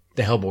in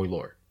the Hellboy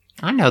lore.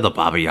 I know the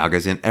Baba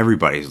Yaga's in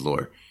everybody's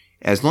lore.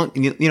 As long,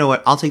 you know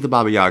what? I'll take the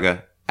Baba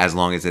Yaga as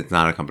long as it's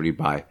not accompanied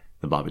by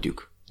the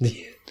Babadook.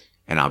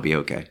 And I'll be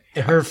okay.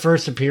 Her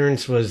first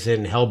appearance was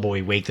in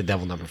Hellboy, Wake the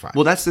Devil #5.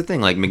 Well, that's the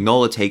thing. Like,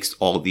 Mignola takes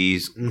all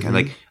these kind of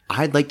like,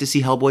 I'd like to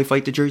see Hellboy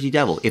fight the Jersey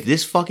Devil. If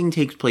this fucking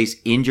takes place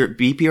in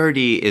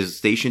BPRD is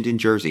stationed in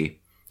Jersey,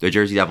 the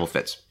Jersey Devil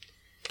fits.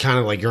 Kind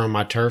of like you're on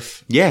my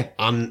turf. Yeah.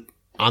 I'm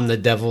the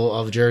devil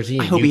of Jersey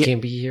and you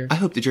can't be here. I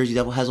hope the Jersey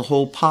Devil has a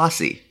whole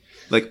posse.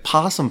 Like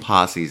possum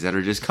posses that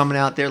are just coming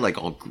out there like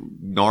all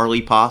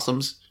gnarly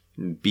possums.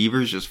 And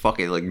beavers just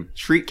fucking like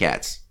street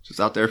cats. Just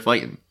out there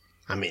fighting.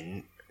 I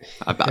mean...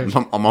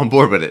 I'm on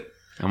board with it.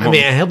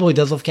 Hellboy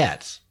does love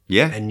cats.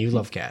 Yeah. And you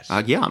love cats.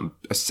 Yeah, I'm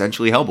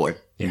essentially Hellboy.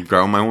 Yeah. I'm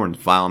growing my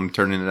horns while I'm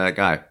turning into that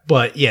guy.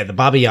 But yeah, the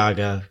Baba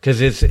Yaga, because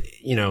it's,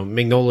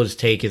 Mignola's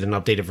take is an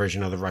updated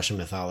version of the Russian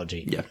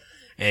mythology. Yeah.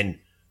 And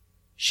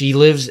she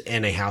lives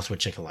in a house with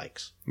chicken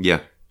legs. Yeah.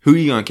 Who are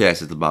you going to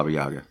cast as the Baba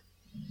Yaga?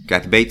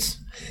 Got the Bates?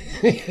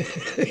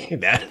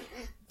 That.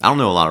 I don't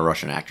know a lot of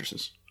Russian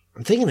actresses.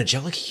 I'm thinking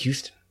Angelica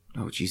Houston.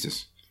 Oh,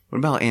 Jesus. What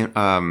about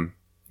Yvonne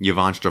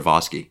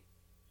Stravosky?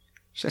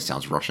 That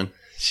sounds Russian.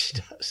 She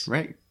does.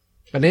 Right.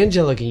 But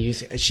Angelica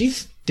Houston,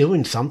 she's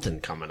doing something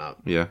coming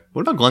up. Yeah.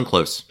 What about Glenn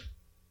Close?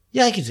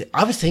 Yeah,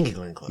 I was thinking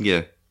Glenn Close.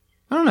 Yeah.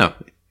 I don't know.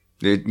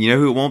 You know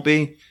who it won't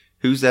be?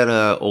 Who's that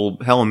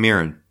old Helen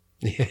Mirren?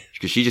 Yeah.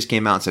 Because she just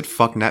came out and said,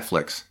 fuck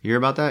Netflix. You hear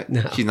about that?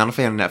 No. She's not a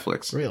fan of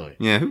Netflix. Really?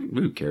 Yeah,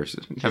 who cares?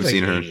 Haven't like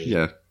seen her. 80.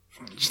 Yeah.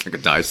 She's not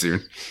going to die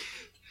soon.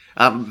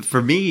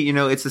 For me,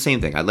 it's the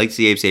same thing. I'd like to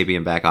see Abe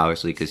Sapien back,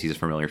 obviously, because he's a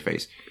familiar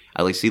face.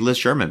 I'd like to see Liz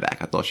Sherman back.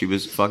 I thought she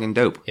was fucking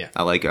dope. Yeah.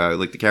 I like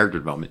the character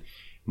development.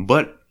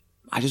 But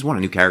I just want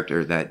a new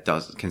character that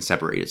can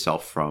separate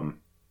itself from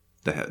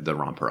the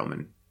Ron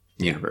Perlman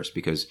universe.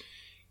 Because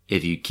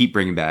if you keep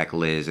bringing back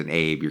Liz and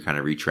Abe, you're kind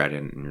of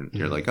retreading. And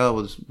you're like, oh,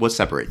 well, what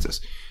separates us?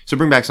 So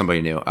bring back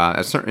somebody new.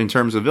 In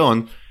terms of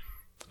villain,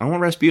 I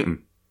want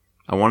Rasputin.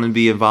 I want him to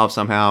be involved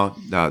somehow.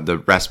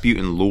 The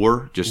Rasputin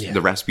lore, just the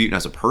Rasputin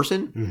as a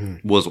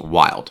person, was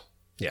wild.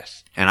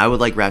 Yes. And I would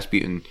like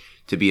Rasputin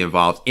to be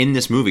involved in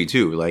this movie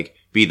too. Like,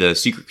 be the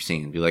secret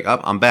scene. Be like, oh,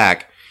 I'm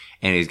back.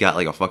 And he's got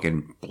like a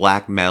fucking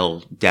black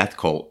metal death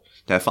cult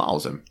that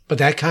follows him. But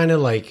that kind of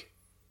like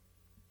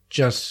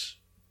just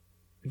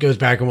goes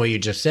back on what you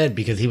just said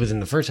because he was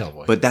in the first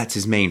Hellboy. But that's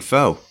his main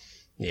foe.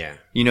 Yeah.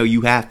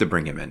 You have to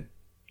bring him in.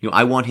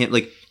 I want him,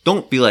 like,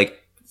 don't be like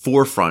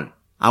forefront.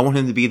 I want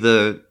him to be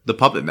the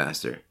puppet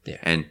master. Yeah.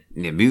 And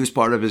Nemu's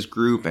part of his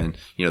group. And,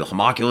 the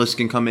Homunculus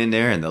can come in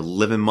there and the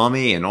living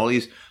mummy and all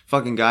these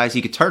fucking guys.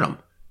 He could turn them.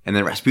 And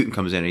then Rasputin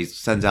comes in and he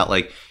sends out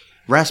like,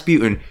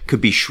 Rasputin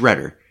could be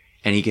Shredder.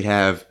 And he could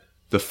have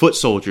the foot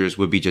soldiers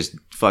would be just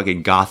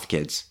fucking goth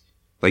kids.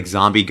 Like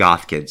zombie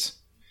goth kids.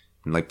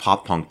 And like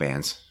pop punk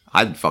bands.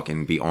 I'd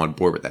fucking be on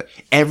board with that.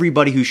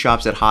 Everybody who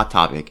shops at Hot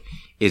Topic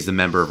is the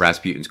member of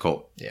Rasputin's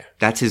cult. Yeah.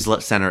 That's his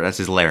center. That's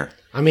his lair.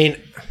 I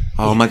mean...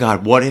 Oh my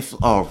God. What if...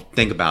 Oh,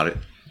 think about it.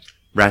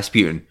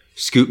 Rasputin.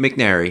 Scoot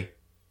McNairy.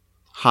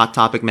 Hot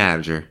Topic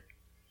manager.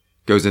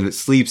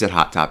 Sleeps at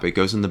Hot Topic.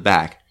 Goes in the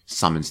back.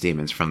 Summons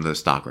demons from the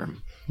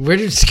stockroom. Where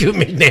did Scoot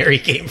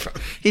McNairy came from?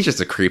 He's just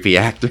a creepy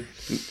actor.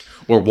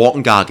 Or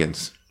Walton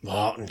Goggins.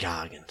 Walton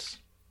Goggins.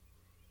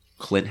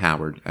 Clint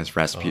Howard as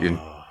Rasputin.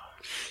 Oh.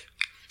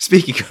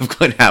 Speaking of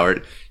Clint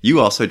Howard, you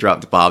also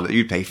dropped the bomb that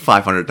you'd pay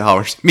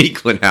 $500 to meet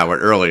Clint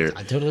Howard earlier.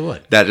 I totally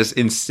would. That is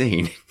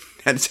insane.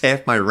 That's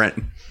half my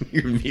rent.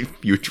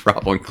 You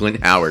drop on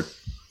Clint Howard.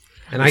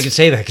 And I can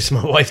say that because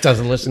my wife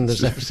doesn't listen to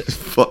this episode.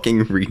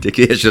 Fucking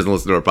ridiculous. She doesn't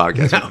listen to our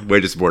podcast. No. Way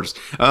to support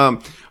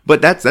us.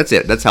 But that's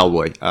it. That's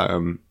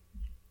Hellboy.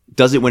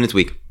 Does it win its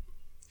week?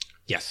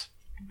 Yes.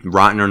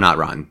 Rotten or not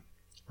rotten?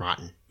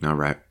 Rotten. All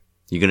right.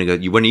 When are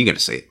you going to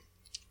see it?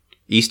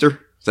 Easter?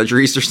 Is that your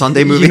Easter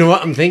Sunday movie? You know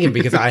what I'm thinking?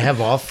 Because I have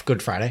off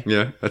Good Friday.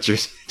 Yeah, that's your...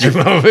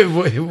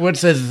 What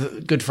says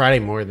Good Friday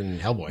more than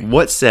Hellboy?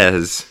 What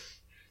says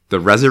the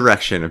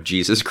resurrection of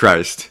Jesus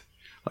Christ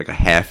like a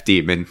half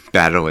demon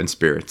battling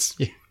spirits?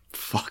 Yeah.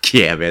 Fuck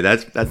yeah, man.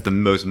 That's the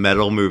most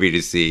metal movie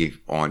to see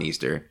on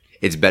Easter.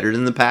 It's better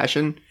than The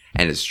Passion,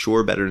 and it's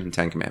sure better than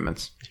Ten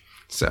Commandments.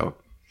 So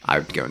I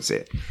would go and see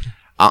it.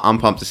 I'm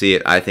pumped to see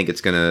it. I think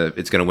it's gonna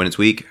win its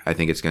week. I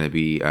think it's gonna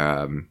be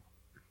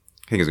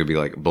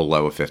like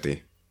below a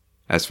 50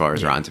 as far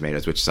as Rotten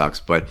Tomatoes, which sucks.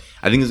 But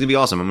I think it's gonna be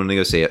awesome. I'm gonna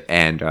go see it,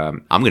 and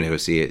I'm gonna go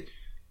see it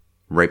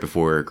right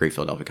before Great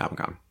Philadelphia Comic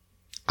Con.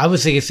 I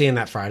was thinking of seeing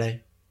that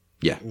Friday.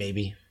 Yeah,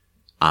 Maybe.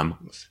 I'm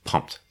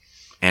pumped.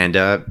 And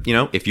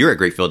if you're at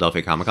Great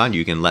Philadelphia Comic Con,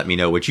 you can let me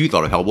know what you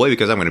thought of Hellboy,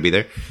 because I'm gonna be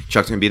there.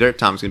 Chuck's gonna be there.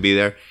 Tom's gonna be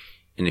there.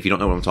 And if you don't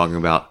know what I'm talking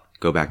about,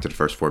 go back to the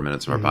first 4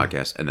 minutes of our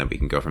podcast, and then we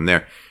can go from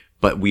there.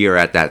 But we are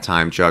at that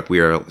time, Chuck.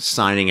 We are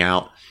signing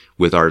out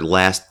with our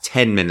last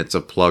 10 minutes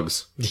of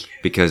plugs,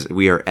 because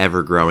we are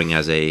ever growing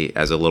as a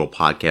little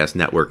podcast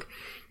network.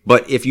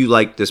 But if you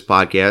like this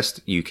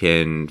podcast, you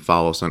can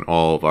follow us on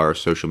all of our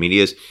social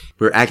medias.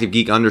 We're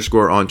ActiveGeek_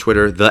 on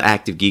Twitter, The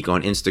Active Geek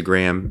on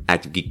Instagram,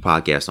 Active Geek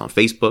Podcast on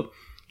Facebook.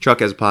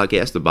 Chuck has a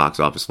podcast, the Box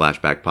Office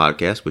Flashback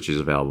Podcast, which is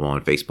available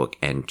on Facebook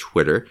and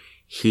Twitter.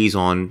 He's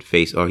on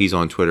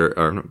Twitter,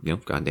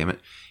 God damn it.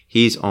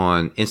 He's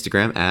on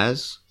Instagram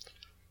as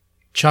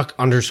Chuck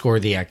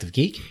 _ The Active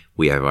Geek.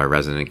 We have our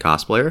resident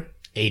cosplayer,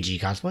 AG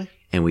Cosplay.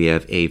 and we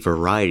have a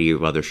variety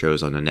of other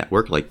shows on the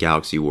network, like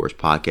Galaxy Wars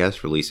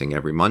Podcast, releasing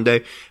every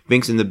Monday.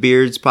 Binks and the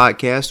Beards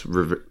Podcast,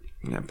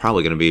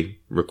 probably going to be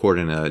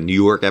recording a New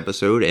York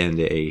episode and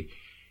a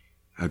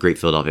Great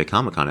Philadelphia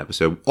Comic Con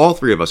episode. All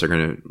three of us are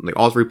going to,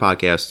 all three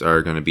podcasts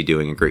are going to be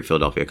doing a Great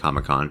Philadelphia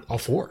Comic Con. All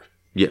four.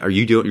 Yeah,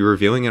 you're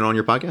reviewing it on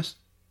your podcast?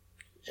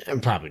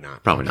 Probably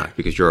not. Probably not,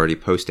 because you're already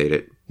posted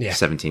it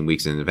 17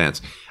 weeks in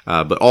advance.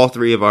 But all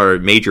three of our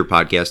major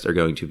podcasts are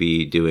going to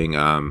be doing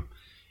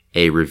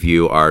a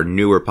review. Our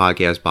newer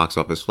podcast, Box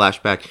Office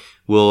Flashback,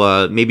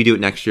 we'll maybe do it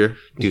next year,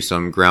 do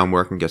some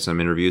groundwork and get some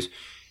interviews.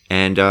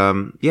 And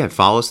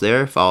follow us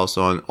there. Follow us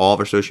on all of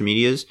our social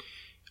medias.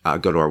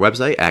 Go to our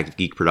website,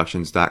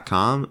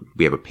 activegeekproductions.com.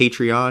 We have a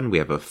Patreon. We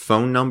have a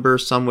phone number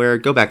somewhere.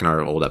 Go back in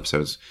our old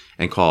episodes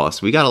and call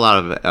us. We got a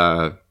lot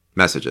of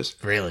messages.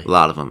 Really? A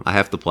lot of them. I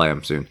have to play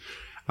them soon.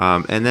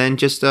 And then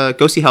just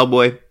go see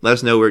Hellboy. Let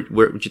us know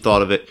what you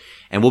thought of it.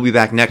 And we'll be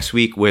back next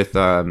week with,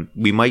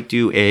 we might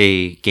do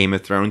a Game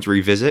of Thrones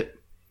revisit,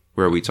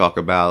 where we talk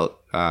about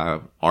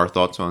our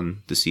thoughts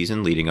on the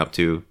season leading up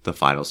to the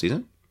final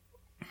season.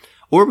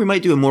 Or we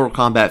might do a Mortal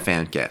Kombat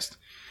fan cast.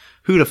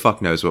 Who the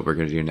fuck knows what we're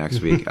going to do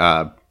next week?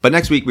 But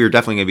next week, we're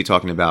definitely going to be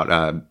talking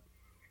about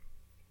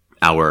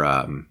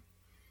our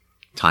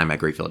time at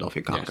Great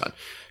Philadelphia Comic Con.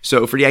 Yes.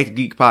 So for the Active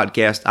Geek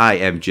Podcast, I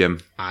am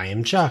Jim. I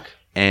am Chuck.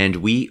 And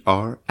we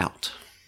are out.